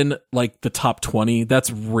within like the top 20, that's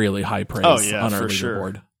really high praise on our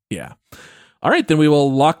leaderboard. Yeah. All right, then we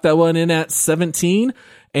will lock that one in at 17.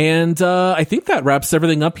 And I think that wraps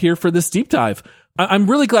everything up here for this deep dive. I'm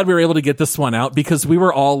really glad we were able to get this one out because we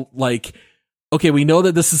were all like, okay, we know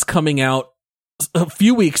that this is coming out a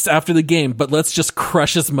few weeks after the game, but let's just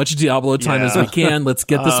crush as much Diablo time as we can. Let's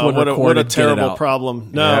get this one recorded. What a terrible problem.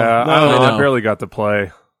 No, yeah, no, I don't know. I I barely got to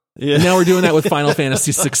play. Yeah. Now we're doing that with Final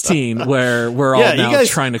Fantasy 16, where we're all now you guys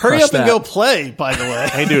trying to hurry crush up and go play. By the way,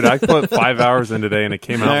 hey, dude, I put 5 hours in today, and it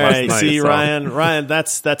came out last night. See, so. Ryan,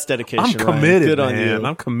 that's dedication. I'm committed, Ryan. Good man. on you.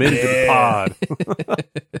 I'm committed to the pod.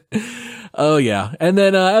 Oh, yeah. And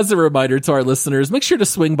then as a reminder to our listeners, make sure to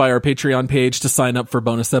swing by our Patreon page to sign up for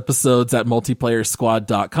bonus episodes at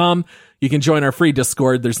multiplayersquad.com. You can join our free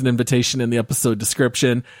Discord. There's an invitation in the episode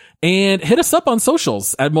description. And hit us up on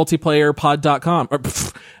socials at multiplayerpod.com or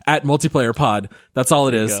at multiplayerpod. That's all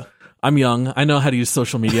it is. I'm young. I know how to use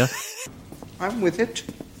social media. I'm with it.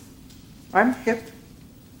 I'm hip.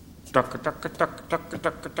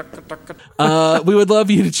 We would love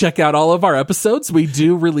you to check out all of our episodes. We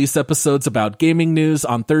do release episodes about gaming news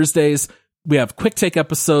on Thursdays. We have quick take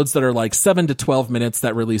episodes that are like 7 to 12 minutes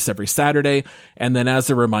that release every Saturday. And then as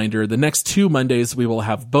a reminder, the next 2 Mondays, we will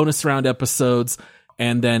have bonus round episodes.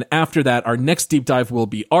 And then after that, our next deep dive will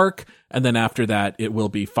be Ark. And then after that, it will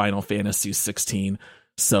be Final Fantasy 16.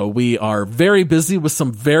 So we are very busy with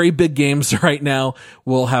some very big games right now.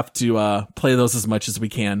 We'll have to play those as much as we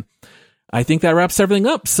can. I think that wraps everything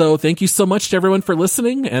up. So thank you so much to everyone for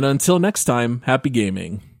listening. And until next time, happy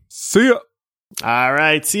gaming. See ya. All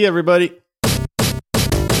right. See you, everybody.